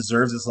everybody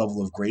deserves this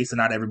level of grace and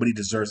not everybody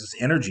deserves this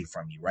energy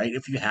from you, right?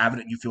 If you have it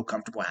and you feel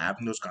comfortable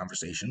having those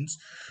conversations,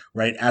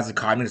 right? As a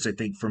communist, I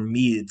think for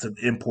me, it's an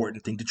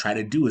important thing to try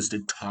to do is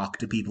to talk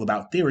to people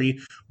about theory,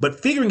 but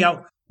figuring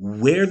out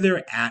where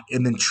they're at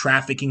and then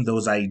trafficking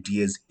those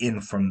ideas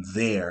in from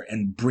there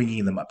and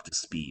bringing them up to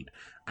speed,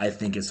 I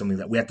think is something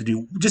that we have to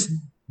do. Just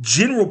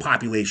general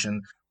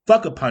population,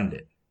 fuck a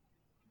pundit.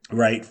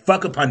 Right?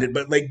 Fuck a pundit,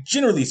 but like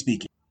generally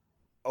speaking.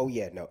 Oh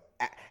yeah, no,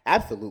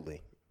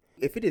 absolutely.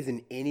 If it is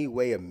in any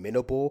way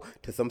amenable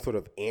to some sort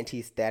of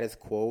anti-status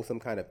quo, some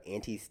kind of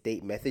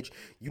anti-state message,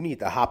 you need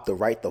to hop the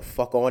right the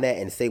fuck on that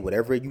and say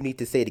whatever you need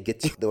to say to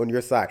get on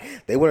your side.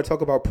 They want to talk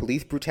about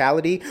police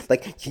brutality.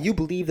 Like, can you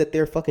believe that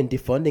they're fucking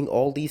defunding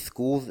all these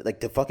schools,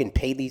 like to fucking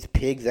pay these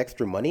pigs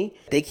extra money?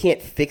 They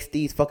can't fix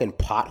these fucking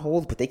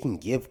potholes, but they can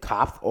give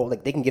cops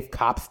they can give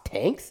cops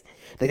tanks.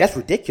 Like, that's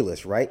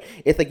ridiculous, right?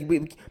 It's like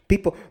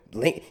people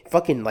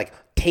fucking like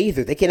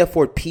taser. They can't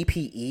afford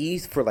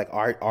PPEs for like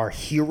our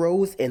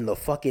heroes in the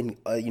fucking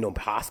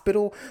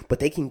hospital, but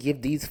they can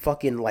give these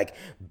fucking like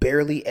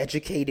barely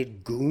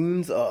educated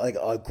goons like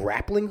a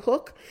grappling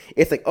hook.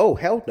 It's like, oh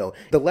hell no.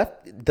 The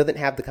left doesn't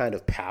have the kind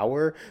of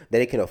power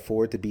that it can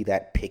afford to be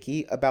that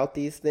picky about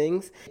these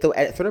things. So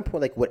at a certain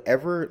point, like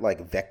whatever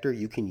like vector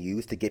you can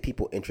use to get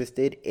people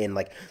interested in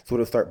like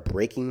sort of start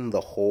breaking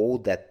the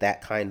hold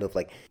that kind of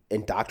like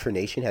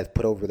indoctrination has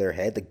put over their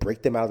head, like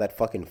break them out of that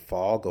fucking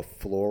fog of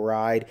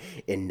fluoride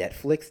in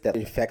Netflix that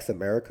infects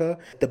America,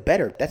 the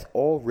better. That's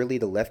all really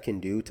the left can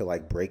do to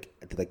like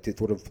to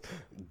sort of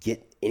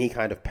get any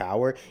kind of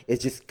power, is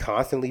just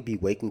constantly be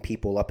waking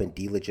people up and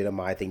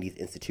delegitimizing these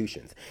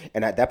institutions.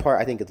 And that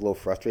part I think is a little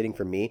frustrating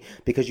for me,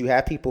 because you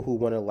have people who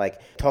want to like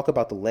talk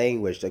about the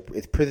language, like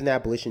is prison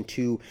abolition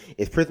too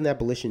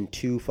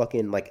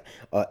fucking like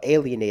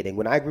alienating,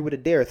 when I agree with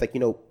it there. It's like,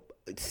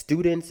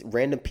 students,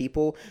 random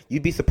people,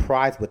 you'd be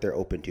surprised what they're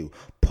open to.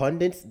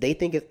 Pundits, they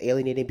think it's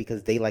alienating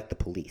because they like the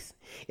police.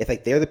 It's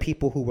like they're the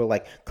people who were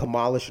like,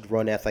 Kamala should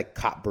run as like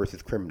cop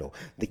versus criminal.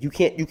 Like you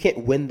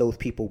can't win those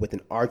people with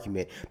an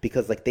argument,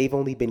 because like they've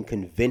only been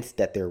convinced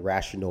that they're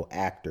rational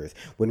actors,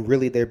 when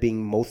really they're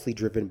being mostly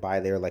driven by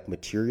their like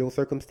material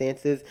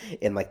circumstances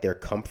and like their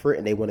comfort,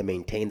 and they want to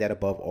maintain that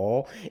above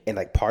all. And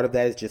like part of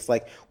that is just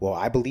like, well,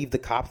 I believe the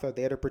cops are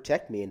there to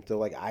protect me, and so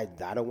like I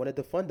don't want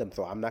to defund them,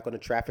 so I'm not going to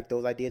traffic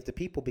those ideas to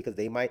people because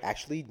they might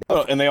actually.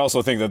 Oh, and they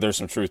also think that there's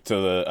some truth to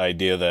the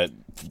idea that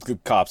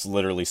cops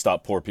literally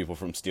stop poor people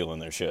from stealing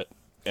their shit.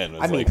 And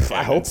it's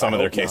in some of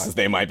their cases,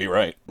 they might be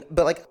right.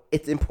 But like,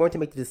 it's important to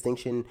make the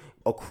distinction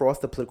across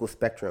the political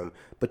spectrum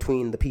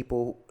between the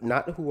people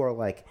not who are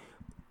like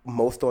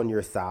most on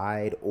your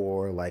side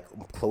or like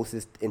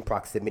closest in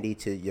proximity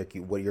to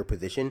your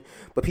position,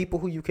 but people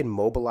who you can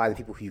mobilize and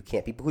people who you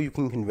can't, people who you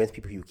can convince,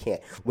 people who you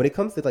can't. When it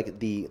comes to like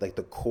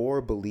the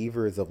core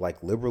believers of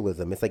like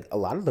liberalism, it's like a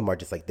lot of them are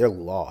just like, they're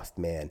lost,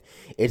 man.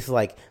 It's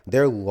like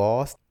they're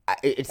lost.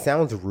 It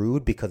sounds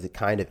rude because it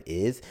kind of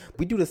is.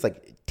 We do this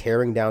like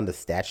tearing down the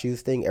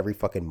statues thing every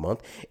fucking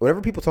month.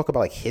 Whenever people talk about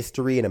like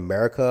history in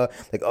America,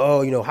 like,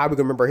 oh, how are we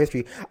gonna remember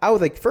history? I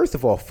was like, first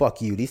of all,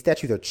 fuck you. These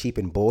statues are cheap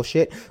and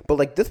bullshit. But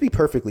like, let's be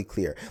perfectly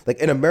clear. Like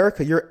in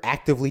America, you're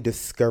actively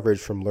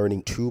discouraged from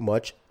learning too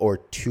much or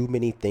too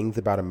many things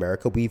about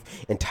America. We've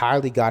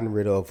entirely gotten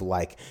rid of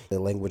like the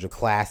language of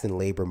class and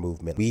labor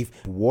movement. We've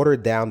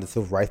watered down the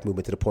civil rights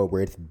movement to the point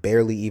where it's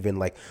barely even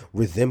like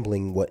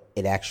resembling what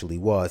it actually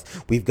was.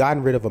 We've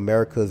gotten rid of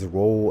America's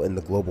role in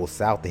the global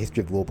South, the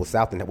history of the global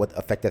South, and what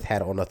effect that's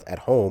had on us at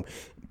home.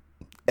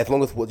 As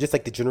long as, well, just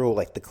like the general,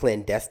 like the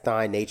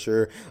clandestine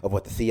nature of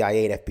what the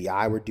CIA and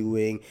FBI were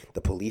doing,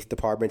 the police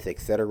departments,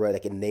 etc.,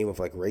 like in the name of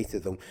like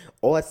racism,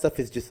 all that stuff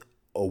is just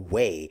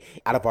away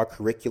out of our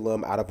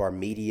curriculum, out of our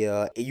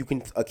media. You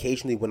can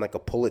occasionally win like a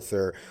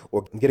Pulitzer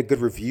or get a good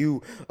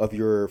review of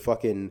your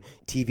fucking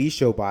TV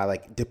show by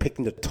like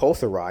depicting the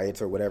Tulsa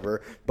riots or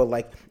whatever, but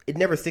like it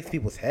never sticks to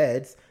people's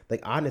heads.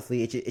 Like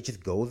honestly, it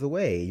just goes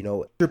away.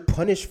 You're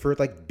punished for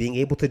like being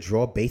able to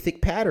draw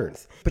basic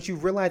patterns, but you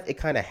realize it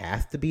kind of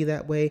has to be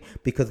that way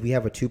because we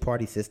have a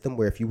two-party system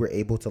where if you were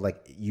able to like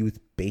use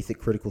basic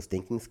critical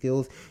thinking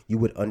skills, you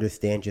would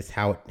understand just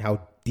how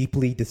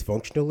deeply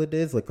dysfunctional it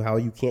is, like how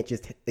you can't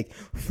just like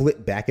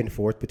flip back and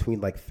forth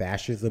between like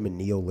fascism and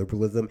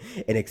neoliberalism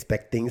and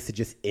expect things to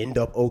just end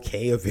up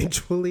okay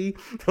eventually.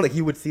 Like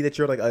you would see that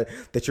you're like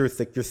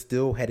you're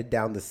still headed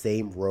down the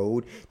same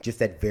road,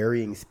 just at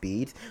varying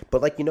speeds.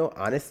 But like,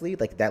 honestly,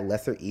 like that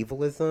lesser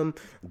evilism,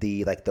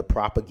 the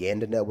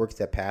propaganda networks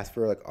that pass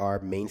for like our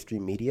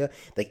mainstream media,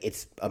 like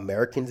it's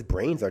Americans'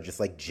 brains are just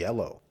like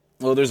jello.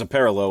 Well, there's a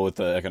parallel with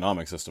the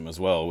economic system as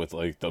well, with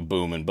like the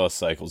boom and bust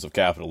cycles of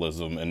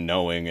capitalism, and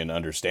knowing and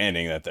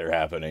understanding that they're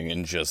happening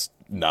and just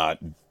not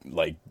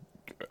like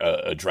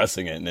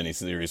addressing it in any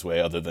serious way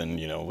other than,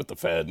 with the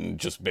Fed, and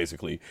just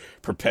basically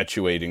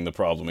perpetuating the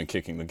problem and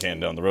kicking the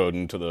can down the road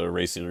into the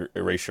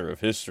erasure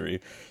of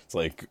history. It's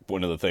like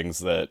one of the things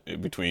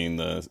that between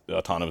the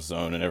autonomous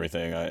zone and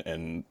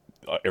everything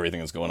everything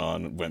that's going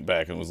on, went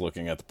back and was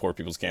looking at the Poor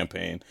People's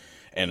Campaign,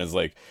 and is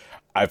like,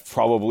 I've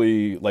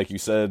probably, like you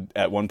said,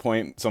 at one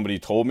point somebody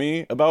told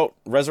me about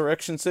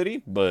Resurrection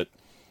City, but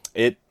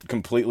it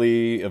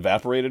completely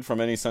evaporated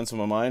from any sense of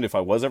my mind if I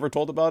was ever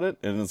told about it.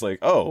 And it's like,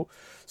 oh,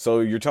 so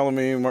you're telling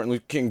me Martin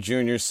Luther King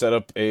Jr. set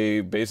up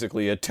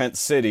basically a tent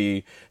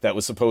city that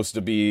was supposed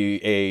to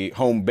be a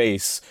home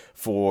base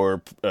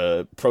for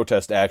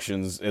protest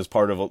actions as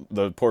part of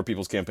the Poor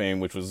People's Campaign,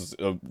 which was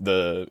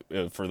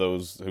for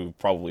those who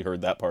probably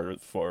heard that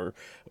part,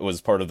 was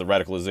part of the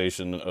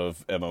radicalization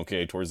of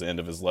MLK towards the end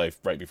of his life,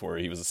 right before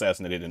he was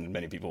assassinated, and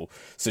many people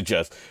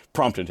suggest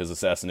prompted his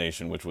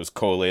assassination, which was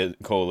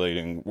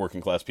collating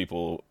working class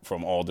people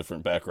from all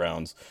different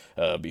backgrounds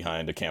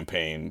behind a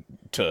campaign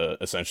to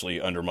essentially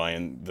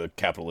undermine the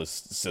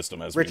capitalist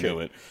system as we knew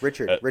it.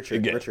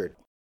 Richard.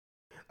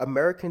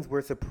 Americans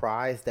were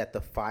surprised that the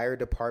fire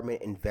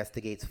department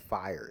investigates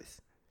fires.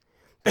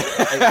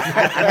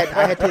 I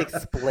had to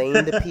explain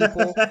to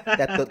people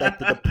that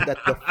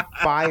the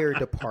fire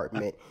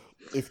department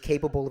is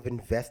capable of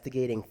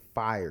investigating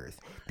fires.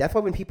 That's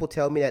why when people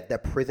tell me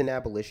that prison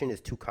abolition is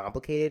too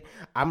complicated,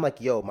 I'm like,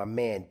 yo, my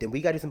man, then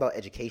we got to do something about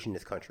education in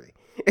this country.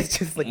 It's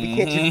just like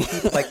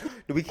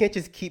we can't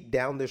just keep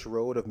down this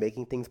road of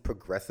making things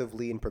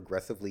progressively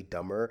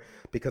dumber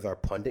because our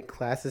pundit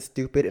class is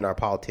stupid and our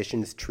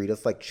politicians treat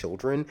us like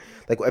children.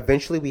 Like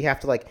eventually we have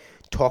to like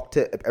talk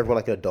to everyone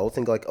like adults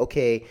and go like,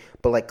 okay,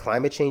 but like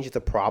climate change is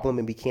a problem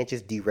and we can't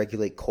just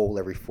deregulate coal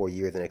every 4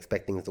 years and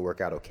expect things to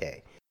work out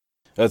okay.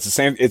 That's the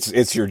same.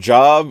 It's your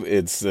job.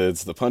 It's the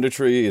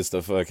punditry. It's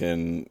the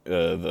fucking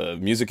the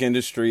music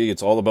industry.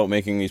 It's all about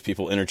making these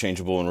people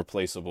interchangeable and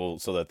replaceable,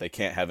 so that they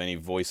can't have any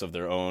voice of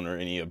their own or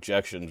any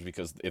objections.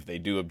 Because if they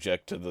do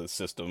object to the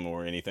system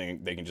or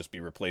anything, they can just be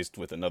replaced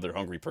with another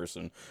hungry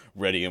person,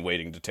 ready and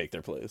waiting to take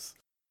their place.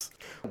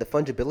 The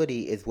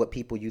fungibility is what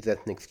people use as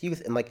an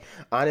excuse. And like,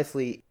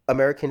 honestly,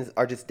 Americans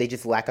they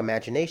just lack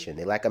imagination.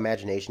 They lack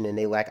imagination and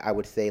they lack, I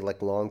would say,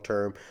 like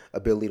long-term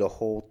ability to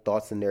hold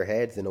thoughts in their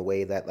heads in a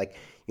way that like,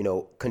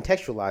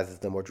 contextualizes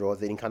them or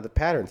draws any kinds of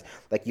patterns.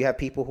 Like you have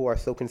people who are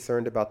so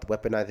concerned about the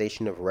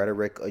weaponization of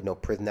rhetoric,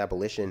 prison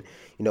abolition,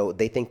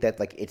 they think that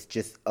like, it's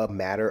just a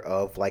matter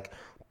of like,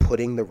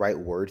 putting the right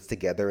words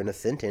together in a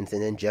sentence,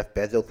 and then Jeff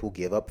Bezos will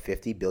give up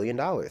 $50 billion.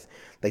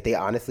 Like they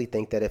honestly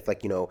think that if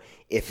like,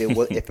 if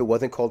it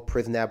wasn't called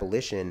prison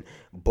abolition,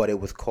 but it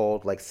was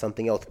called like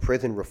something else,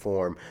 prison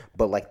reform,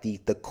 but like the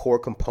core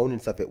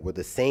components of it were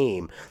the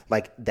same,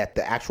 like that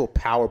the actual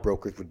power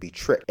brokers would be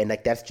tricked. And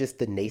like, that's just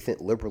the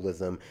nascent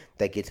liberalism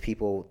that gets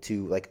people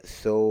to like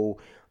so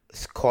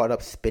caught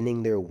up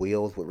spinning their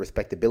wheels with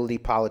respectability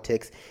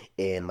politics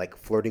and like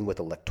flirting with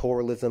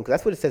electoralism, because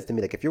that's what it says to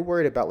me. Like if you're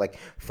worried about like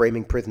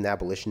framing prison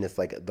abolitionists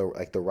like the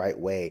right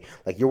way,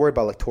 like you're worried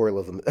about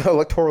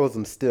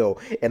electoralism still,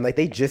 and like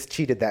they just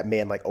cheated that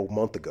man like a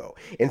month ago,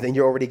 and then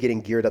you're already getting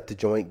geared up to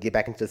get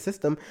back into the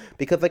system.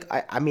 Because like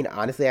I mean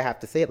honestly, I have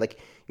to say it, like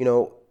a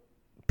lot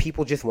of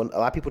people just want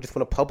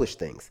to publish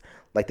things.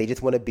 Like they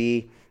just want to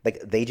be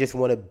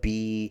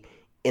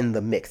in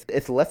the mix.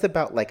 It's less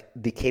about like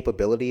the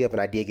capability of an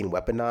idea getting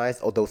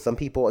weaponized, although some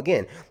people,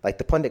 again, like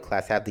the pundit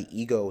class, have the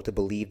ego to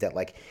believe that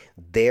like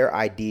their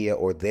idea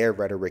or their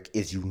rhetoric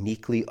is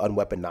uniquely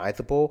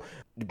unweaponizable.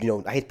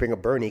 I hate to bring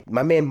up Bernie.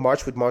 My man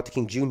marched with Martin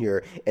King Jr.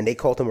 and they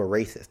called him a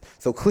racist.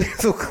 So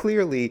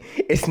clearly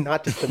it's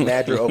not just a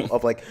matter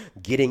of like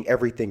getting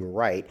everything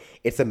right.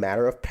 It's a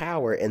matter of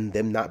power and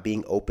them not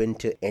being open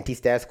to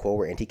anti-status quo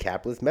or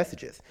anti-capitalist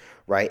messages,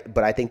 right?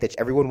 But I think that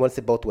everyone wants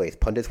it both ways.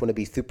 Pundits want to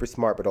be super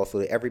smart, but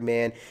also every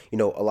man, a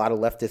lot of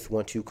leftists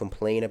want to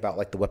complain about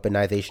like the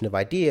weaponization of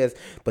ideas,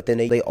 but then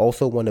they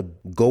also want to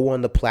go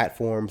on the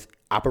platforms,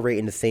 operate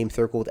in the same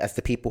circles as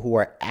the people who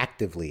are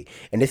actively,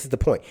 and this is the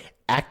point,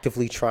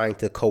 actively trying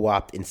to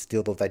co-opt and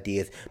steal those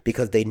ideas,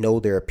 because they know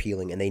they're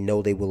appealing and they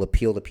know they will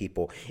appeal to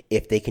people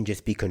if they can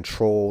just be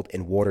controlled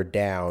and watered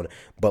down,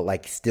 but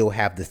like still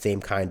have the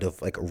same kind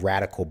of like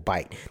radical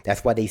bite.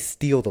 That's why they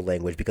steal the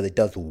language, because it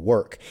does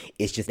work.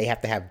 It's just they have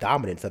to have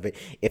dominance of it.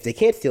 If they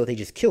can't steal it, they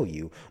just kill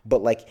you.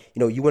 But like,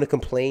 you want to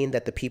complain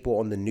that the people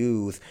on the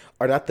news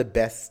are not the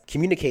best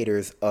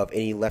communicators of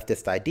any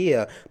leftist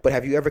idea, but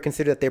have you ever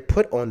considered that they're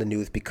put on the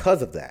news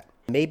because of that?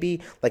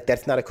 Maybe like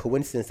that's not a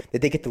coincidence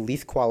that they get the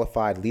least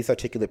qualified, least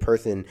articulate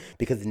person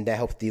because then that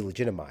helps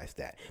delegitimize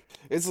that.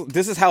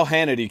 This is how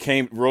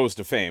Hannity rose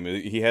to fame.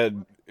 He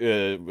had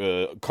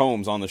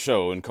Combs on the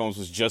show, and Combs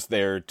was just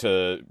there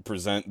to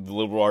present the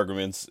liberal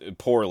arguments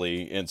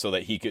poorly, and so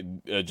that he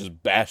could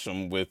just bash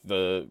them with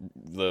the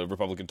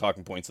Republican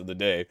talking points of the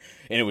day.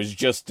 And it was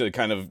just to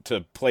kind of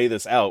to play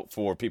this out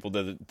for people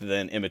to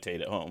then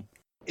imitate at home.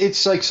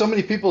 It's like so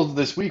many people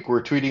this week were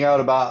tweeting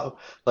out about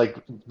like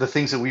the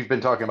things that we've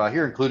been talking about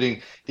here,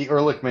 including the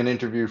Ehrlichman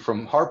interview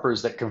from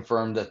Harper's that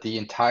confirmed that the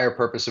entire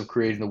purpose of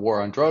creating the war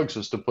on drugs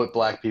was to put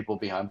black people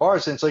behind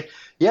bars. And it's like,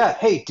 yeah,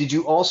 hey, did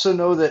you also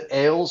know that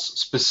Ailes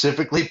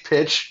specifically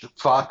pitched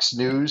Fox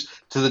News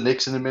to the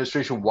Nixon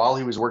administration while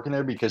he was working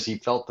there because he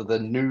felt that the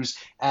news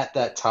at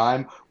that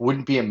time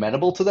wouldn't be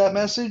amenable to that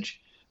message?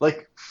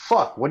 Like,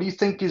 fuck, what do you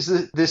think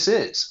this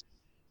is?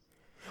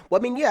 Well,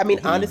 I mean,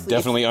 honestly,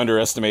 definitely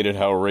underestimated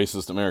how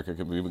racist America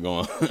could be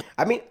going.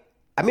 I mean,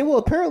 well,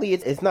 apparently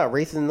it's not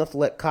racist enough to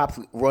let cops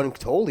run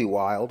totally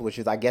wild, which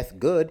is, I guess,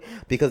 good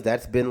because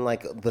that's been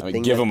like the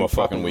thing. Give them a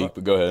fucking week,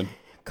 but go ahead.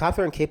 Cops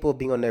are incapable of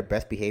being on their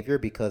best behavior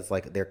because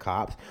like they're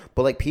cops,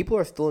 but like people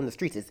are still in the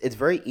streets. It's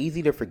very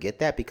easy to forget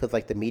that because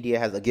like the media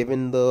has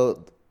given the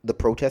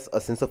protests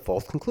a sense of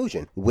false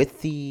conclusion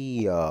with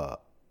the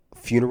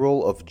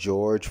funeral of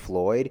George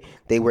Floyd.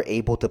 They were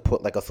able to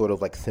put like a sort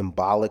of like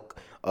symbolic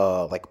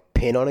like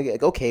pin on it.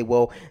 Like, okay,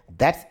 well,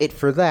 that's it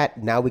for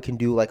that. Now we can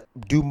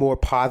do more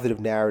positive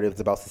narratives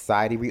about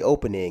society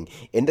reopening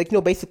and like,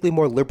 basically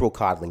more liberal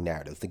coddling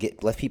narratives to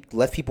get less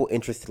people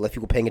interested, less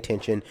people paying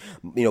attention.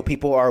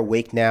 People are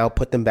awake now,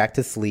 put them back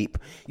to sleep.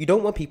 You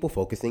don't want people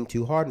focusing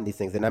too hard on these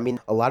things. And I mean,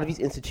 a lot of these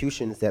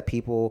institutions that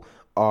people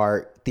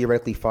are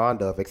theoretically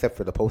fond of, except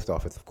for the post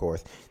office, of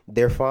course,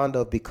 they're fond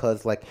of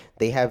because like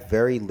they have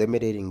very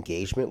limited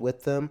engagement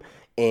with them,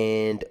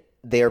 and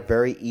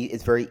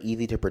it's very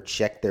easy to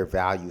project their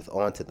values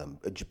onto them,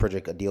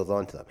 project deals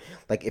onto them.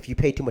 Like if you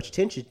pay too much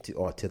attention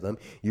to them,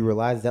 you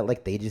realize that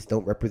like they just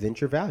don't represent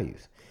your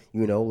values.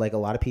 Like a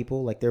lot of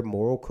people, like their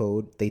moral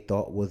code they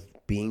thought was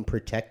being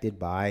protected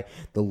by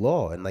the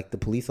law, and like the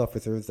police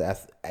officers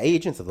as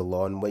agents of the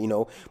law, and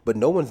but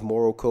no one's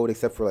moral code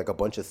except for like a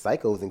bunch of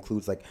psychos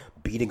includes like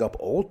beating up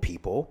old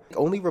people.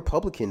 Only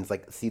Republicans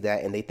like see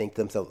that and they think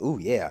to themselves, "Ooh,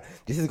 yeah,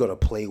 this is gonna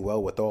play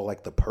well with all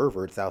like the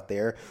perverts out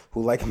there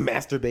who like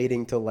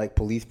masturbating to like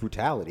police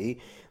brutality."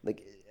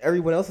 Like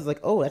everyone else is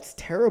like, "Oh, that's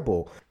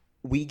terrible."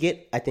 We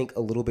get, I think,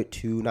 a little bit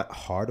too not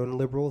hard on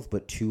liberals,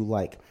 but too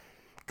like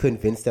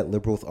convinced that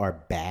liberals are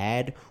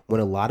bad when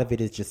a lot of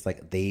it is just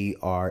like they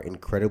are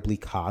incredibly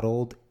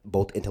coddled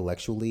both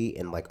intellectually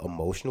and like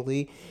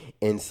emotionally,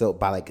 and so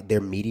by like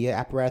their media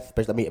apparatus,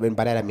 especially I mean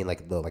by that I mean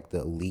like the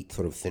elite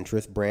sort of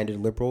centrist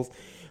branded liberals,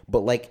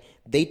 but like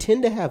they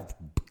tend to have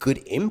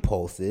good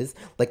impulses.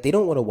 Like they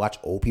don't want to watch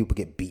old people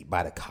get beat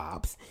by the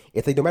cops.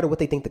 It's like no matter what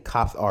they think the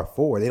cops are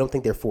for, they don't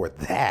think they're for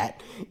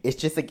that. It's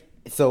just like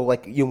so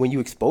like when you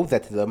expose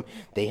that to them,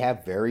 they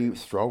have very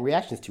strong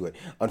reactions to it.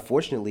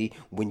 Unfortunately,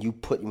 when you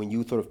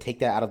sort of take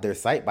that out of their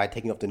sight by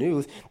taking off the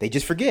news, they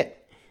just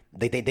forget.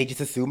 They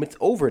just assume it's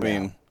over now. I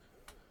mean,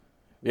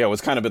 yeah,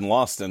 what's kind of been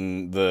lost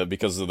in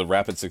because of the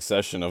rapid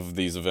succession of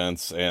these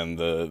events and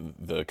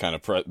the kind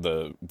of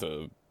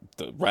the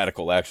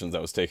radical actions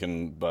that was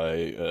taken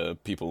by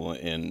people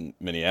in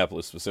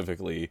Minneapolis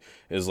specifically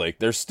is like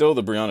there's still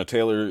the Breonna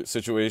Taylor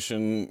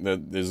situation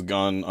that is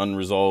gone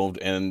unresolved,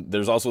 and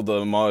there's also the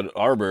Ahmaud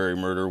Arbery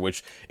murder,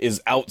 which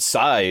is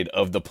outside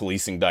of the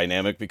policing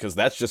dynamic because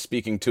that's just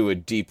speaking to a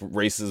deep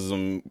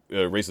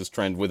racist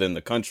trend within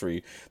the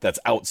country that's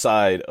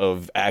outside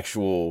of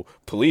actual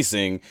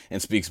policing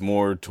and speaks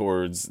more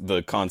towards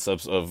the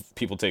concepts of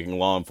people taking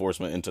law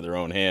enforcement into their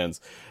own hands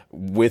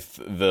with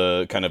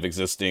the kind of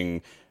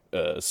existing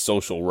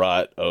social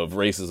rot of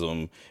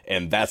racism.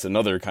 And that's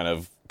another kind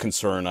of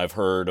concern I've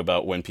heard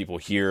about when people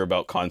hear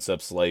about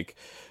concepts like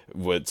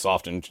what's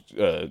often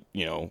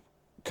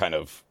kind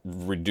of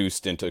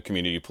reduced into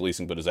community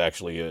policing, but is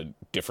actually a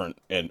different,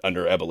 and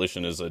under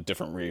abolition is a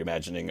different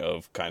reimagining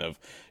of kind of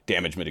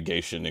damage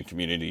mitigation and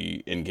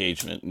community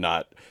engagement,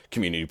 not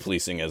community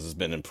policing as has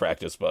been in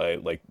practice by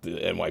like the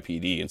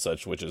NYPD and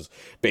such, which is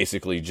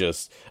basically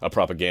just a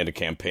propaganda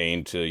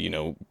campaign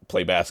to,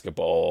 play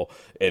basketball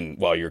and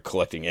while you're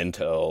collecting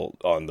intel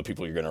on the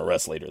people you're going to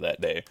arrest later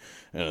that day.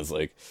 And it's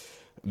like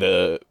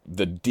the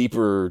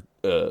deeper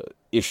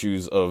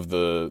issues of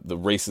the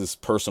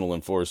racist personal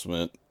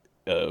enforcement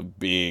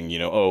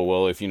being, oh,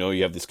 well, if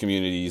you have these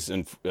communities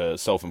and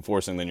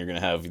self-enforcing, then you're going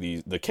to have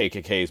the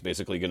KKK is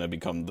basically going to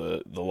become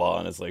the law.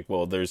 And it's like,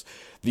 well,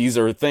 these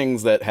are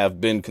things that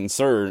have been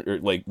concerned, or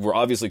like we're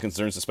obviously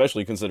concerned,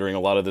 especially considering a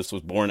lot of this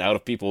was born out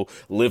of people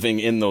living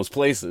in those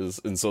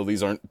places. And so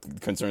these aren't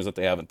concerns that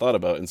they haven't thought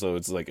about. And so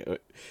it's like,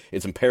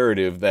 it's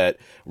imperative that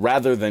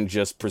rather than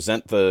just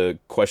present the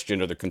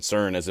question or the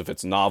concern as if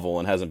it's novel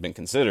and hasn't been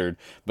considered,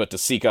 but to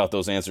seek out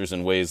those answers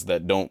in ways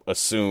that don't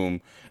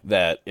assume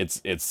that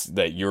it's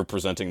that you're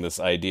presenting this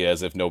idea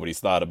as if nobody's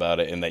thought about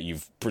it, and that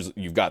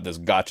you've got this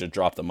gotcha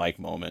drop the mic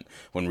moment,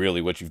 when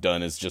really what you've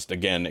done is just,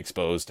 again,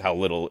 exposed how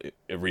little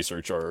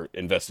research or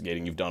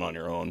investigating you've done on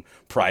your own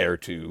prior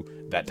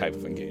to that type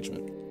of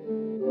engagement.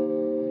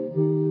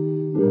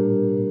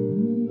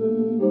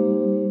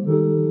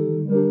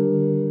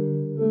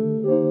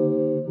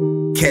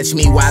 Catch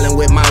me wildin'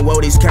 with my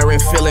woadies, current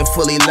feeling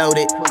fully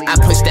loaded. I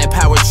push that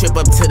power trip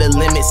up to the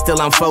limit, still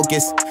I'm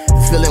focused.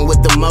 Feeling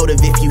with the motive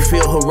if you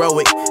feel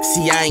heroic.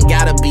 See, I ain't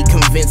gotta be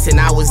convincing,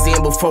 I was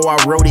in before I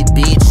wrote it,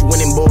 bitch.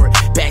 Winning board,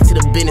 back to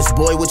the business,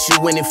 boy, what you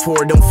winning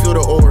for? Don't feel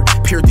the ore,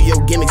 pure through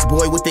your gimmicks,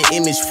 boy, what the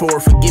image for?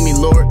 Forgive me,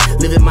 Lord,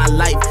 living my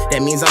life,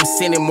 that means I'm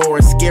sinning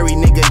more. A scary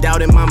nigga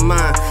doubt in my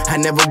mind,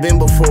 I never been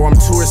before, I'm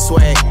tour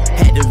swag.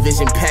 Had the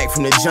vision packed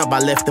from the jump,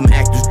 I left them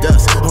actors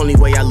dust. Only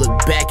way I look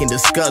back and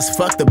discuss,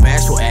 fuck the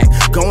bashful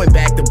act. Going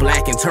back to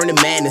black and turning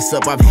madness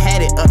up. I've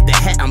had it up the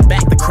hat, I'm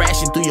back to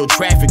crashing through your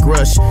traffic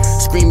rush.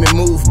 Screaming,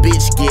 move,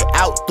 bitch, get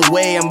out the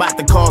way. I'm about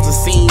to cause a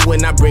scene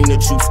when I bring the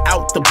troops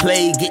out to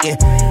play. Getting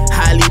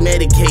highly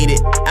medicated,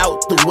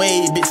 out the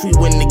way. Bitch, we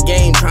win the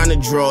game, trying to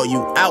draw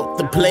you out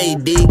the play.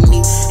 Dig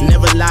me,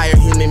 never liar,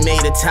 human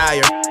made a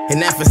tire.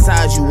 And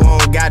emphasize you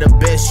on, got a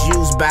best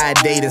used by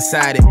a date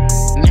inside it.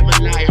 Never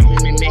liar,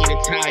 human made a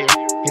tire.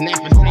 And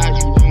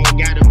emphasize you on,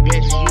 got a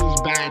best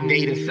used by a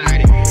date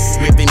inside it.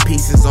 Ripping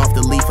pieces off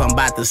the leaf, I'm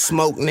about to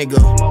smoke, nigga.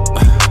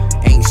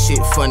 Ain't shit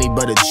funny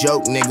but a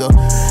joke, nigga.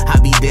 I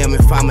be damn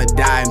if I'ma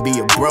die and be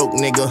a broke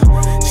nigga.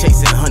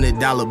 Chasing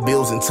 $100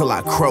 bills until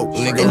I croak,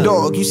 nigga. And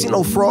dog, you see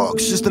no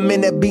frogs, just the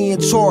men that be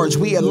in charge.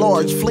 We at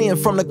large, fleeing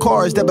from the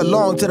cars that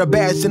belong to the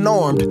badged and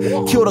armed.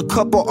 Killed a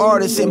couple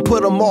artists and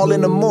put them all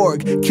in the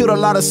morgue. Killed a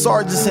lot of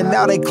sergeants and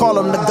now they call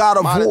him the god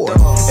of war.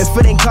 If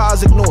it ain't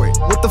cause, ignore it.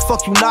 What the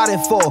fuck you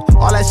nodding for?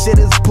 All that shit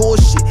is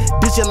bullshit.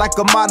 Bitch, you like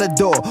a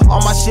matador.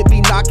 All my shit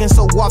be knocking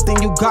so often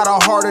you got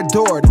a harder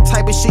door. The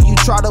type of shit you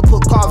try to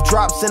put cough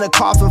drops in a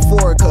coffin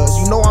for it, cause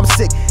you know I'm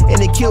sick and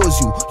it kills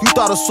you. You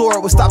thought a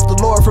sword would stop the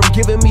Lord from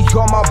giving me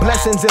all my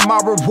blessings and my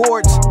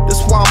rewards.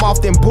 That's why I'm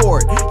often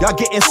bored. Y'all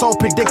getting so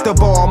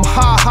predictable, I'm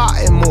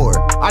high and more.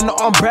 I know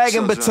I'm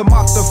bragging, but to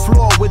mop the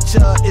floor with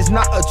ya is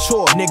not a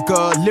chore,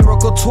 nigga.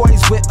 Lyrical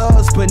toys with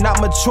us, but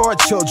not mature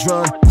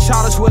children.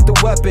 Childish with the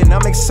weapon,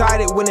 I'm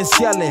excited when it's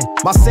yelling.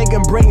 My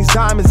singing brings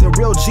diamonds and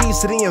real G's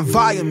to the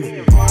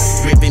environment.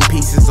 Ripping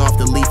pieces off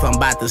the leaf, I'm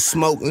about to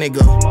smoke,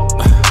 nigga.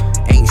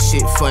 Ain't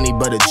shit funny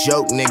but a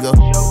joke, nigga.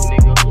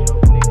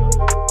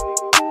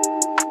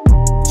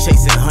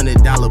 Chasing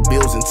 $100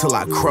 bills until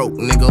I croak,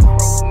 nigga.